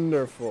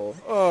 Wonderful.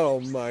 Oh,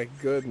 my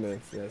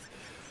goodness. Yes.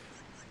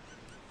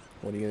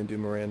 What are you going to do,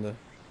 Miranda?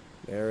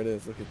 There it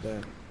is. Look at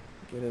that.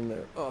 Get in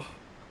there. Oh,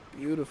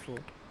 beautiful.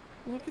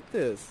 Look at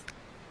this.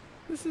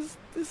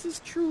 This is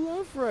true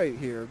love right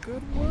here.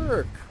 Good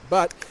work.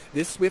 But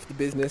this swift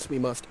business we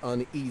must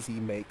uneasy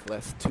make,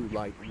 lest too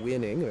light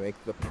winning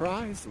make the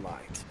prize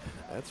light.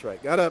 That's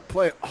right. Gotta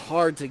play it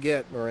hard to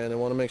get, Miranda.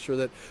 Want to make sure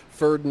that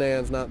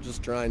Ferdinand's not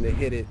just trying to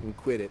hit it and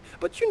quit it.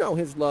 But you know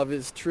his love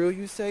is true.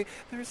 You say,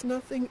 there's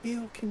nothing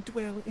ill can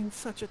dwell in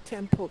such a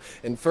temple.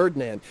 And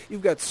Ferdinand,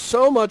 you've got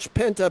so much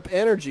pent-up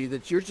energy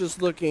that you're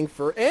just looking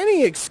for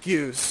any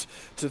excuse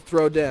to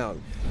throw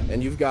down.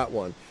 And you've got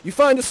one. You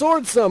find a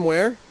sword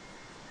somewhere.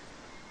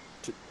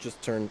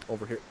 Just turn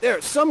over here.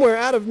 There, somewhere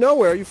out of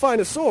nowhere, you find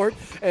a sword,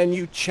 and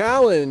you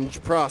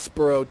challenge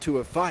Prospero to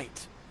a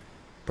fight.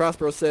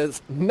 Prospero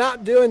says,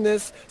 not doing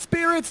this.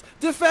 Spirits,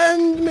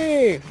 defend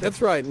me!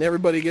 That's right, and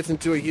everybody gets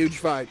into a huge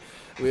fight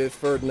with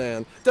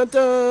Ferdinand. Dun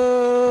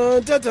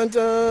dun dun dun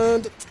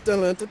dun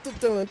dun dun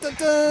dun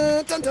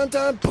dun dun dun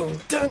dun boom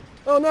dun.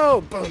 Oh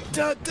no! Boom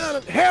dun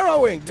dun.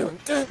 Harrowing. Dun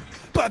dun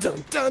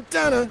dun dun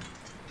dun.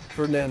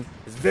 Ferdinand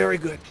is very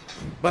good,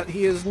 but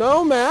he is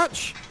no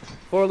match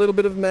for a little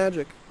bit of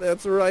magic.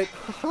 That's right.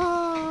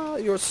 Ha!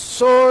 Your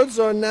swords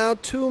are now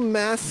too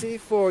massy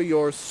for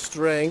your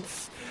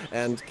strength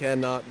and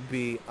cannot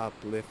be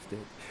uplifted.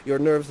 Your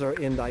nerves are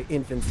in thy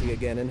infancy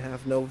again and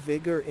have no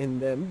vigor in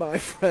them, my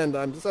friend.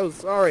 I'm so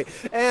sorry.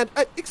 And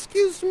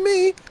excuse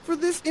me for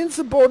this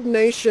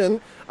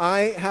insubordination.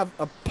 I have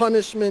a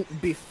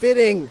punishment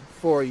befitting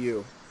for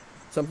you.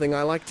 Something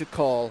I like to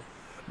call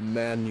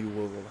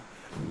manual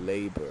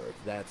labor.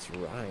 That's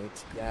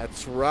right.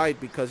 That's right.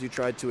 Because you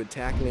tried to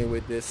attack me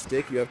with this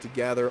stick, you have to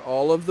gather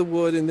all of the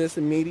wood in this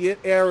immediate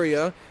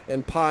area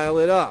and pile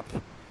it up.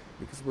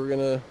 Because we're going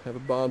to have a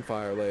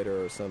bonfire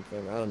later or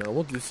something. I don't know.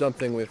 We'll do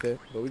something with it.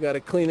 But we got to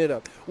clean it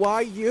up.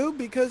 Why you?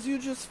 Because you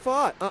just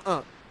fought.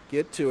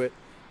 Get to it.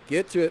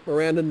 Get to it.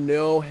 Miranda,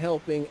 no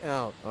helping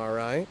out. All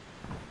right?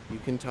 You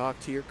can talk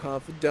to your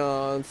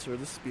confidants or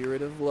the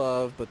spirit of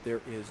love, but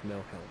there is no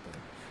helping.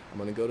 I'm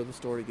going to go to the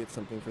store to get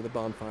something for the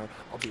bonfire.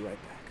 I'll be right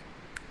back.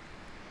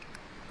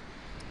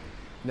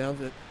 Now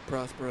that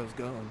Prospero's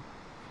gone,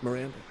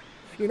 Miranda,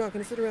 you're not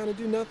going to sit around and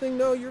do nothing?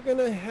 No, you're going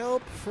to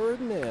help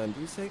Ferdinand.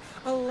 You say,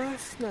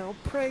 alas now,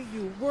 pray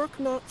you, work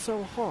not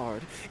so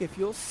hard. If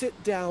you'll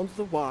sit down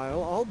the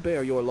while, I'll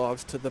bear your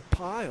logs to the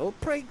pile.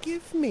 Pray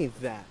give me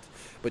that.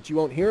 But you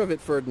won't hear of it,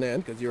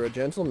 Ferdinand, because you're a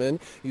gentleman.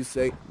 You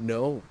say,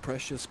 no,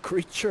 precious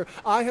creature,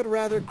 I had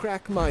rather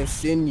crack my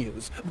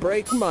sinews,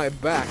 break my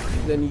back,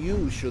 than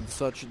you should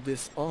such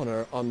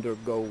dishonor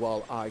undergo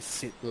while I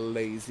sit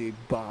lazy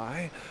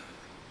by.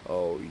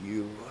 Oh,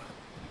 you.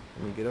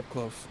 When you get up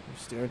close, you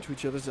stare into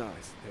each other's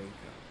eyes. There you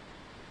go.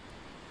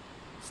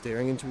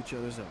 Staring into each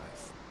other's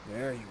eyes.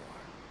 There you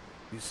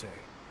are. You say,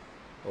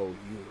 oh,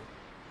 you,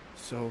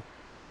 so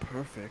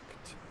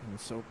perfect and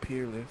so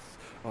peerless,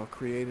 are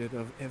created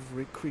of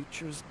every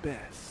creature's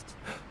best.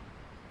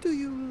 Do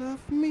you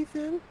love me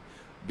then?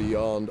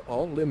 Beyond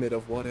all limit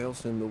of what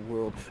else in the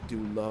world do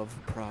love,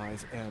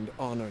 prize, and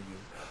honor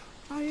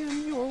you. I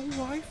am your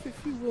wife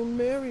if you will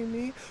marry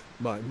me,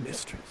 my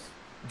mistress,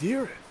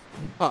 dearest.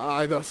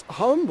 I thus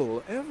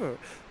humble ever.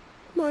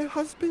 My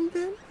husband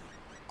then?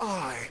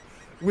 I,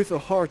 with a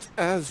heart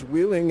as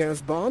willing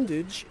as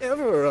bondage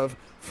ever of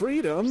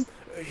freedom,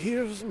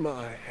 here's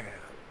my hand.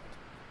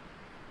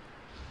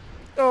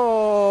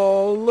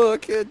 Oh,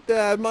 look at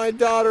that. My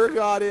daughter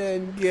got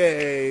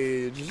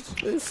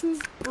engaged. This is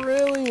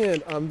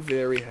brilliant. I'm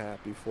very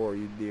happy for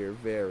you, dear.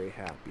 Very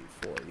happy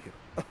for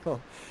you.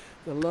 Oh,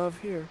 the love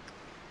here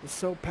is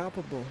so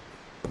palpable.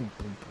 Boom,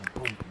 boom, boom,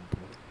 boom, boom, boom.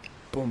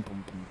 Boom,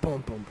 boom, boom,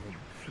 boom, boom, boom.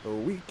 Oh,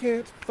 we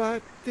can't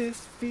fight this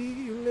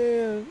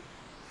feeling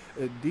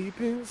deep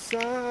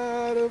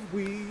inside of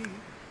we.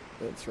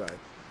 That's right.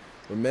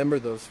 Remember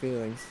those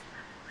feelings.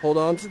 Hold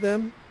on to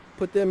them.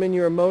 Put them in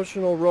your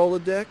emotional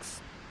Rolodex.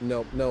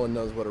 Nope, no one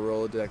knows what a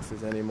Rolodex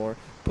is anymore.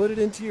 Put it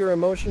into your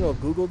emotional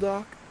Google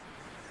Doc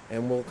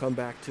and we'll come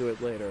back to it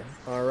later.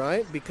 All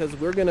right? Because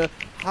we're going to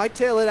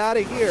hightail it out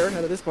of here,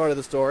 out of this part of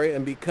the story,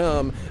 and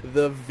become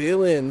the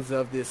villains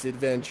of this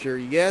adventure.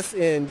 Yes,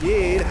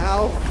 indeed.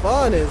 How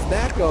fun is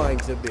that going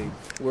to be?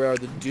 Where are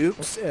the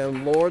dukes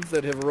and lords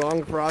that have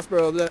wronged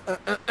Prospero? You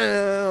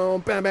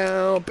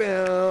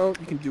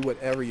can do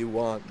whatever you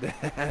want.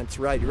 That's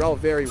right. You're all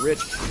very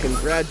rich.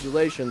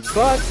 Congratulations.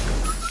 But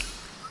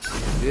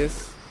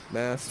this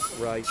mask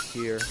right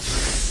here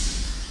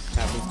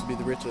happens to be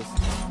the richest.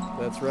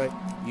 That's right.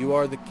 You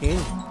are the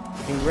king.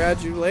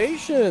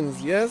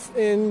 Congratulations. Yes,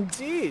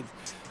 indeed.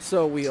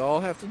 So we all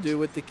have to do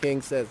what the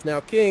king says.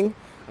 Now, king,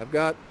 I've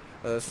got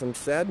some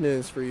sad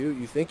news for you.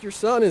 You think your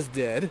son is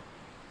dead.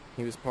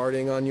 He was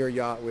partying on your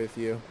yacht with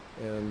you,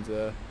 and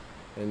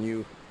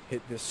you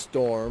hit this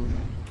storm,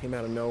 came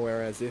out of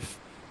nowhere as if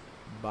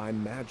by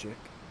magic,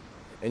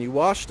 and you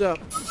washed up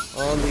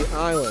on the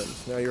island.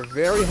 Now you're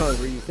very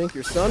hungry, you think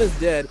your son is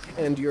dead,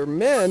 and your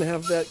men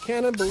have that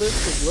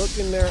cannibalistic look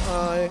in their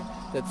eye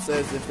that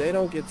says if they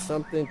don't get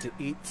something to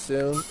eat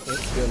soon,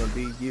 it's gonna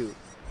be you.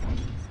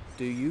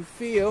 Do you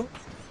feel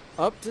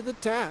up to the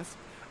task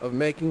of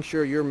making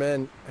sure your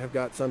men have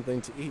got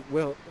something to eat?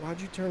 Well, why'd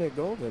you turn it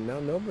golden? Now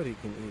nobody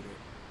can eat it.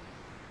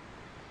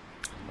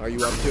 Are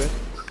you up to it?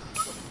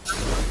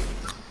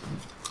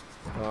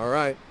 All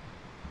right.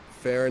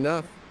 Fair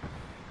enough.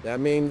 That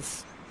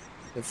means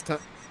it's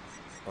time.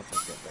 I'll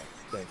take that back.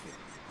 Thank you.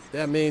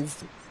 That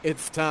means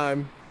it's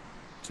time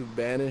to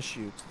banish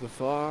you to the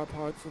far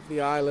parts of the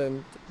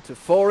island to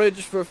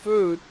forage for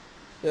food.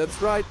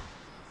 That's right.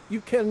 You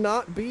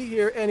cannot be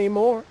here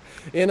anymore.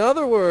 In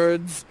other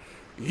words,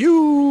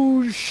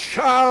 you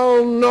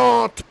shall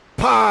not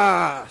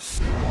pass.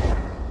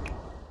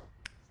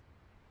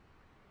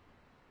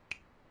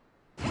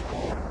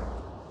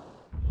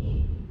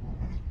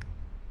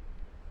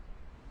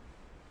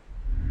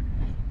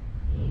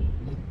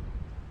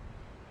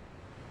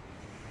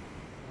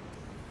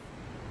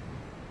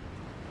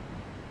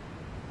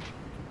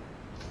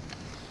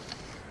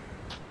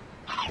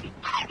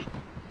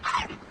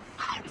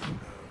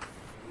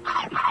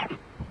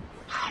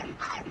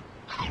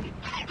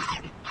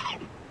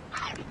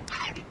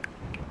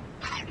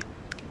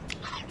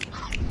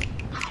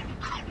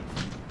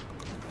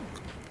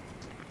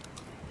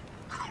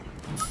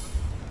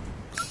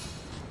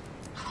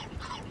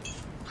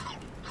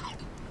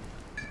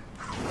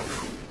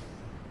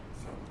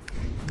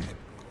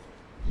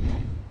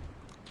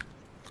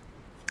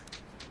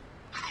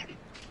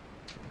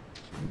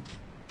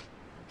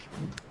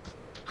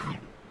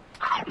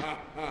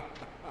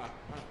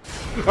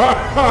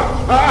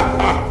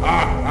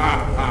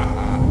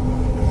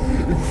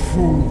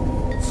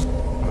 Fools!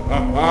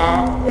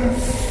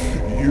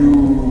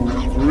 You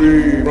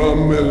three from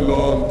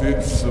Milan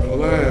did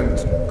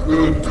supplant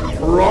good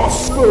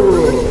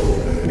Prospero.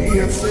 He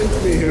has sent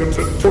me here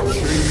to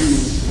torture you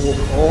for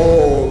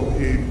all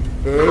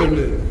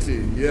eternity.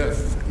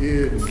 Yes,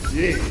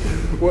 indeed.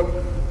 What?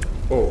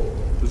 Oh,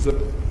 is that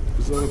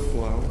a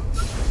flower?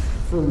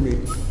 For me?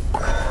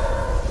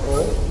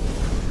 Oh,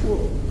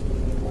 well,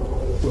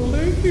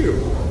 thank you.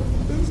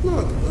 That's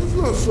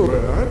not so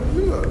bad.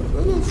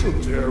 That's not so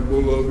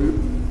terrible of you.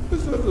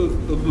 Is that a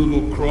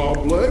little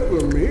crab leg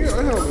for me?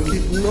 I haven't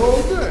eaten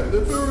all day.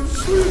 That's very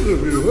sweet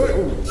of you. Hey,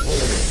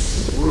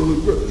 really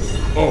good.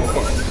 Oh,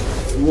 fine.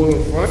 You want to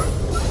fight?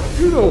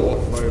 You don't want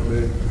to fight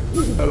me.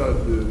 That I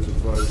did to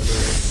fight me.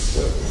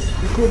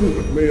 You couldn't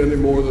with me any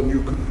more than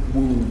you could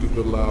wound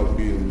the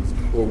Laotians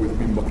or with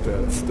me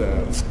Muqtad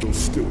stabs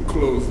still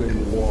closing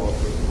the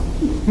water.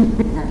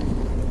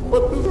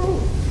 But no,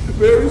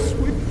 very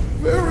sweet.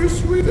 Very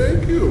sweet,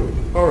 thank you.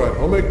 All right,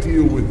 I'll make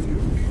deal with you.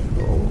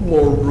 Oh,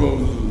 more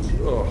roses.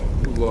 Oh,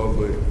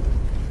 lovely.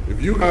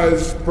 If you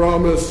guys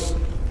promise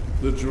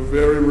that you're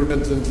very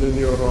repentant in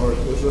your heart,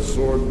 is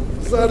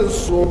that a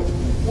sword?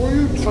 Were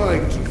you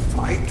trying to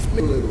fight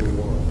me,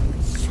 little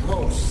one?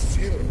 So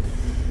silly.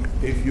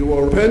 If you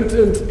are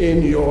repentant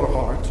in your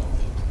heart,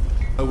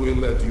 I will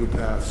let you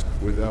pass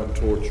without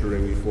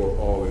torturing me for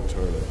all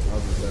eternity. How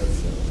does that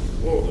sound?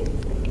 Whoa.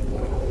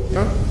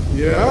 Yeah?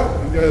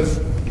 You guys...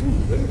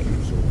 Thank you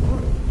so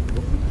much.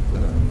 Look at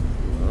that.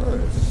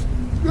 Nice.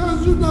 You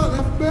guys are not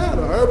half bad.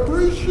 I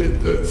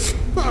appreciate this.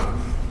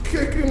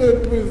 Kicking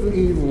it with an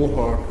evil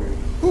heartbeat.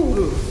 Who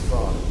would have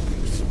thought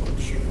it'd be so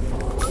much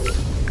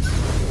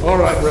fun? All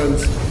right,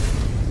 friends.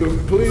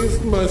 You've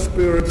pleased my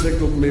spirit,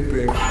 tickled me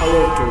pink. I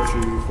won't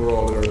torture you for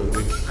all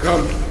eternity.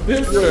 Come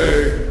this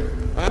way.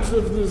 Out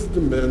of this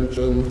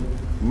dimension.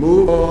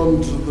 Move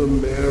on to the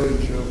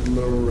marriage of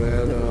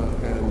Miranda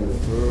and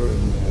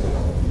Ferdinand.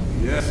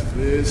 Yes,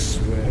 this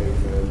way,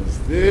 friends.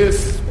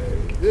 This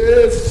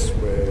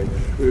way.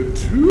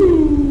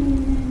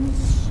 Twos.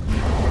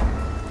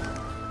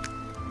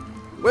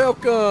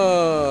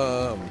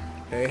 Welcome!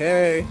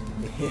 Hey.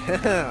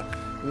 Yeah,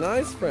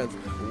 nice, friends.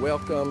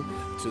 Welcome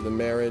to the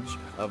marriage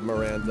of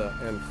Miranda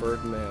and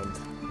Ferdinand.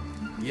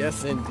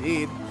 Yes,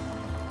 indeed.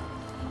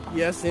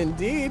 Yes,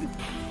 indeed.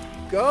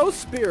 Go,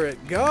 spirit,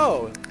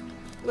 go.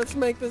 Let's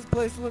make this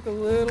place look a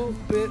little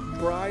bit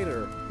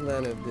brighter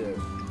than it did.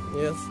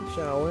 Yes,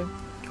 shall we?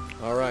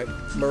 All right,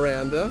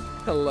 Miranda,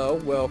 hello,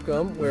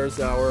 welcome. Where's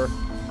our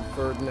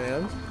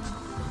Ferdinand?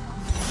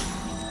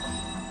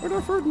 Where'd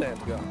our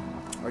Ferdinand go?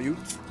 Are you...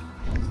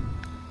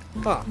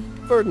 Ah,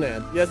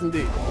 Ferdinand, yes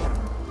indeed.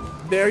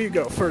 There you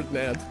go,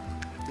 Ferdinand.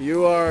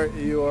 You are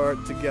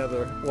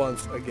together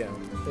once again.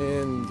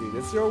 Indeed.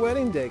 It's your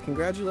wedding day.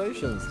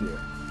 Congratulations, dear.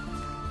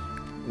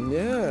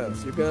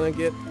 Yes, you're gonna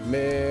get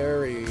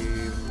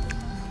married.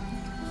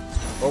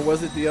 Or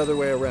was it the other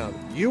way around?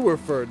 You were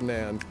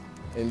Ferdinand,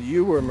 and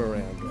you were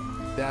Miranda.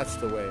 That's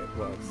the way it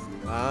was.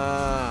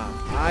 Ah,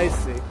 I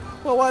see.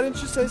 Well, why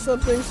didn't you say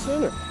something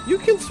sooner? You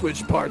can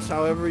switch parts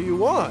however you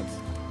want,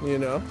 you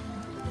know.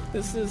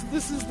 This is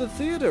the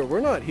theater.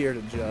 We're not here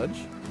to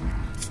judge.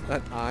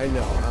 I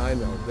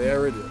know.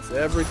 There it is.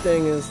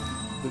 Everything is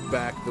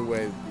back the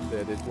way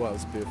that it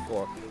was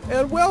before.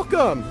 And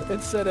welcome!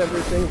 It said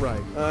everything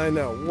right. I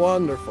know.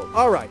 Wonderful.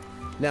 All right.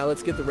 Now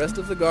let's get the rest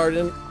of the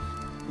garden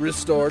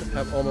restored.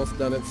 I've almost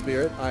done it,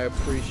 Spirit. I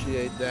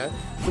appreciate that.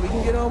 So we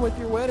can get on with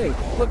your wedding.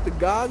 Look, the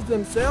gods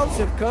themselves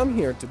have come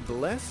here to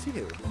bless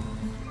you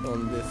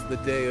on this, the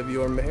day of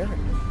your marriage.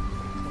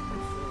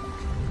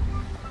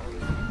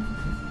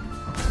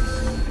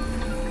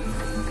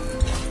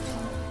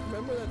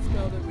 Remember that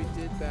spell that we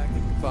did back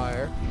at the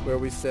fire, where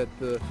we set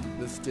the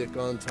stick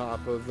on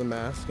top of the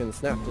mask and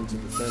snapped into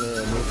the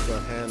center and moved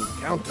our hand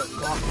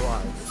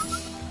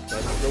counterclockwise?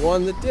 That's the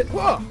one that did...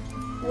 Whoa!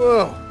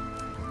 Whoa!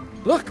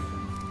 Look!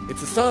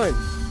 It's a sign.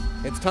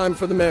 It's time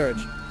for the marriage.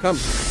 Come,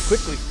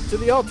 quickly, to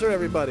the altar,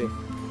 everybody.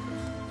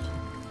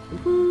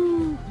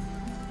 Woo-hoo.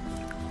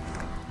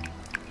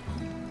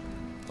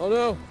 Oh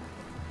no!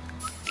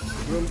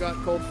 The groom got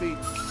cold feet.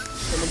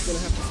 Someone's gonna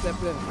have to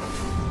step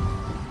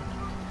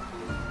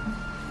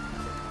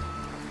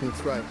in.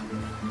 That's right.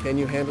 Can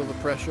you handle the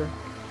pressure?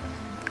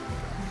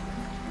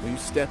 Will you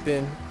step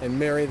in and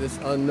marry this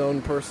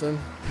unknown person?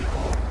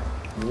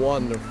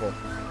 Wonderful.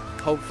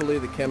 Hopefully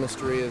the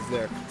chemistry is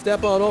there.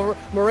 Step on over.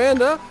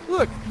 Miranda,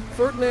 look,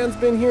 Ferdinand's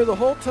been here the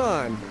whole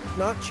time.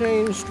 Not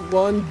changed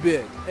one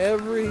bit.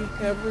 Every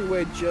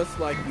way just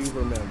like you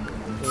remember.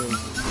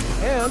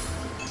 And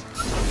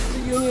the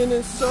union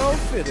is so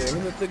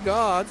fitting that the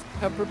gods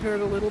have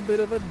prepared a little bit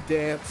of a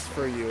dance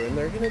for you, and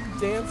they're going to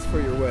dance for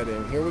your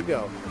wedding. Here we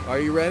go. Are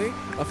you ready?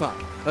 A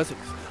 5, a 6,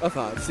 a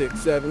 5, 6,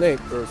 7, 8.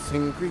 Earths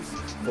increase,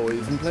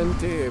 boys in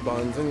plenty,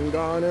 bonds and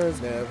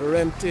garners never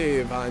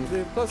empty. Vines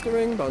with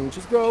clustering,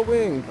 bunches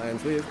growing,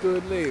 plants with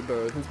goodly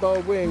birth and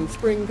spowing.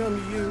 Spring come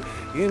to you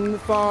in the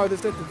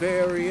farthest at the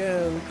very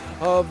end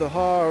of the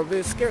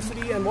harvest.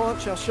 Scarcity and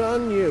want shall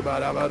shun you.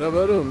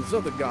 Ba-da-ba-da-ba-dum. So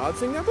the gods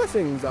sing their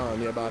blessings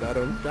on you.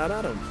 Ba-da-dum,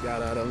 da-da-dum,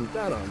 da-da-dum,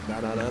 da-dum,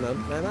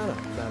 da-da-dum,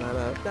 da-da-dum,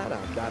 da-da-dum,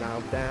 da-dum,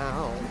 da-dum,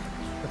 down.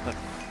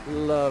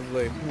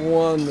 Lovely.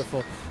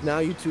 Wonderful. Now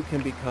you two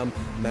can become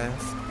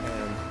mask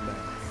and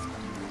mask.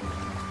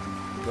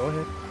 Go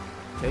ahead.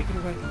 Take it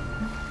away.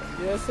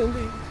 Yes,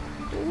 indeed.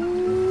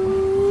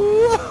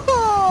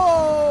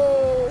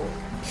 Whoa!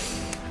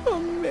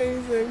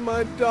 Amazing.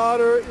 My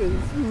daughter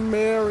is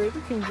married.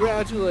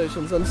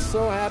 Congratulations. I'm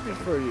so happy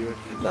for you.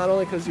 Not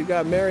only because you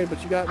got married,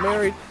 but you got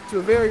married to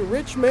a very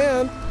rich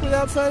man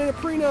without signing a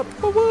prenup.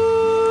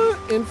 What?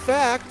 In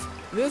fact,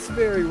 this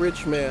very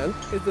rich man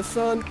is the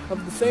son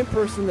of the same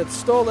person that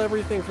stole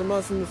everything from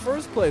us in the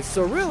first place.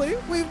 So really,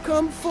 we've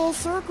come full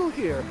circle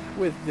here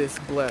with this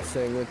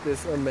blessing, with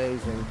this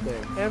amazing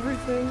thing.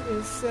 Everything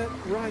is set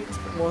right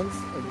once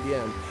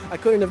again. I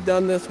couldn't have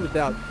done this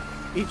without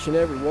each and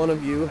every one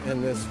of you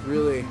and this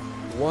really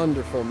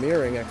wonderful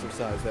mirroring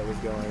exercise that was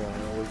going on.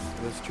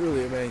 It was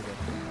truly amazing.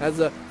 As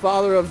a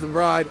father of the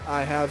bride,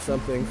 I have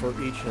something for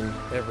each and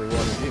every one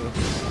of you.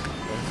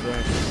 That's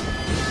right.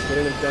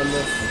 Couldn't have done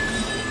this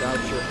without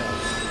your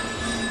help.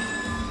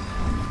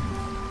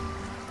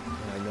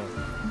 I know.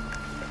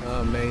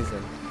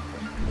 Amazing.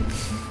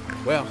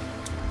 Well,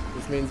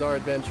 this means our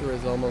adventure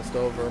is almost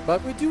over,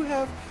 but we do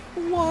have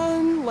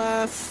one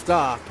last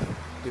stop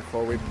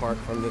before we part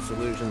from this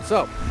illusion.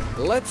 So,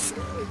 let's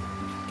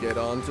get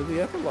on to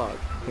the epilogue.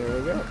 Here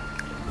we go.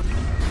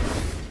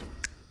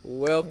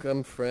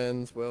 Welcome,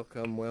 friends.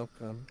 Welcome,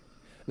 welcome.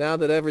 Now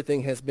that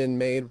everything has been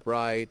made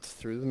right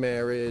through the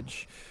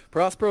marriage,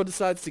 Prospero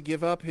decides to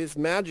give up his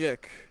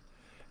magic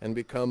and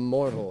become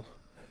mortal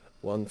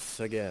once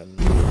again.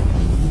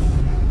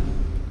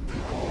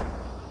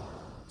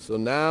 So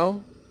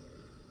now,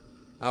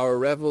 our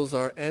revels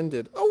are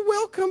ended. Oh,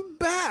 welcome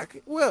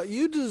back! Well,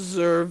 you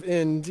deserve,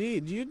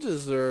 indeed, you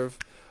deserve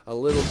a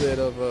little bit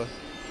of a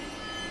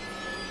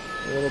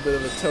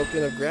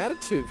token of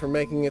gratitude for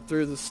making it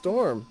through the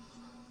storm.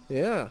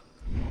 Yeah.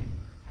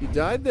 You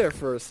died there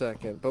for a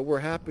second, but we're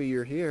happy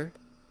you're here.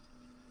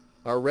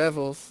 Our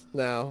revels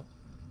now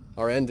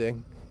are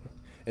ending.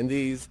 And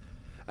these,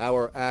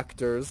 our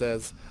actors,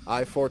 as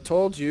I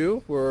foretold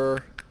you,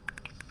 were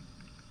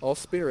all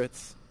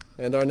spirits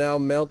and are now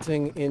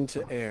melting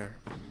into air,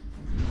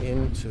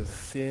 into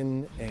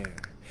thin air.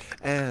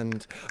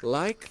 And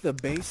like the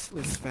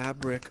baseless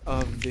fabric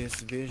of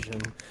this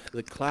vision,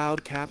 the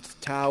cloud-capped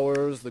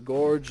towers, the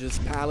gorgeous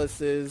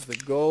palaces, the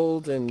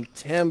golden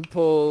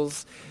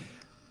temples,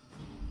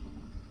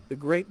 the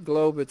great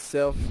globe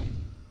itself,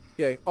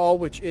 yea, all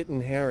which it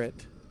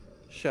inherit,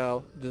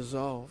 shall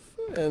dissolve,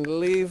 and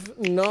leave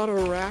not a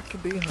rack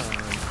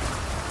behind.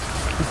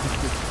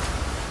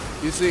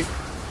 You see,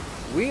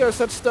 we are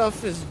such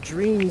stuff as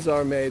dreams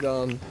are made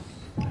on,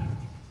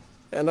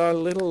 and our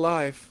little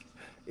life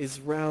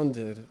is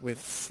rounded with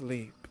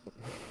sleep.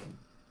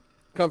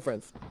 Come,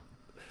 friends,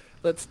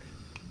 let's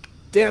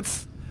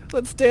dance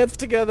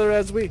together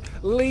as we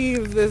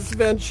leave this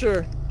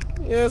venture.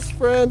 Yes,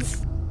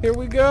 friends, here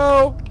we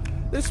go.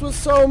 This was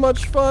so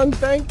much fun.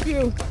 Thank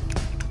you.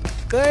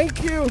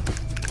 Thank you.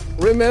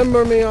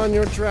 Remember me on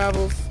your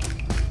travels.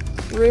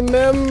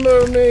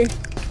 Remember me.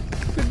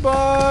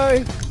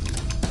 Goodbye.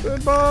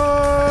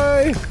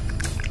 Goodbye.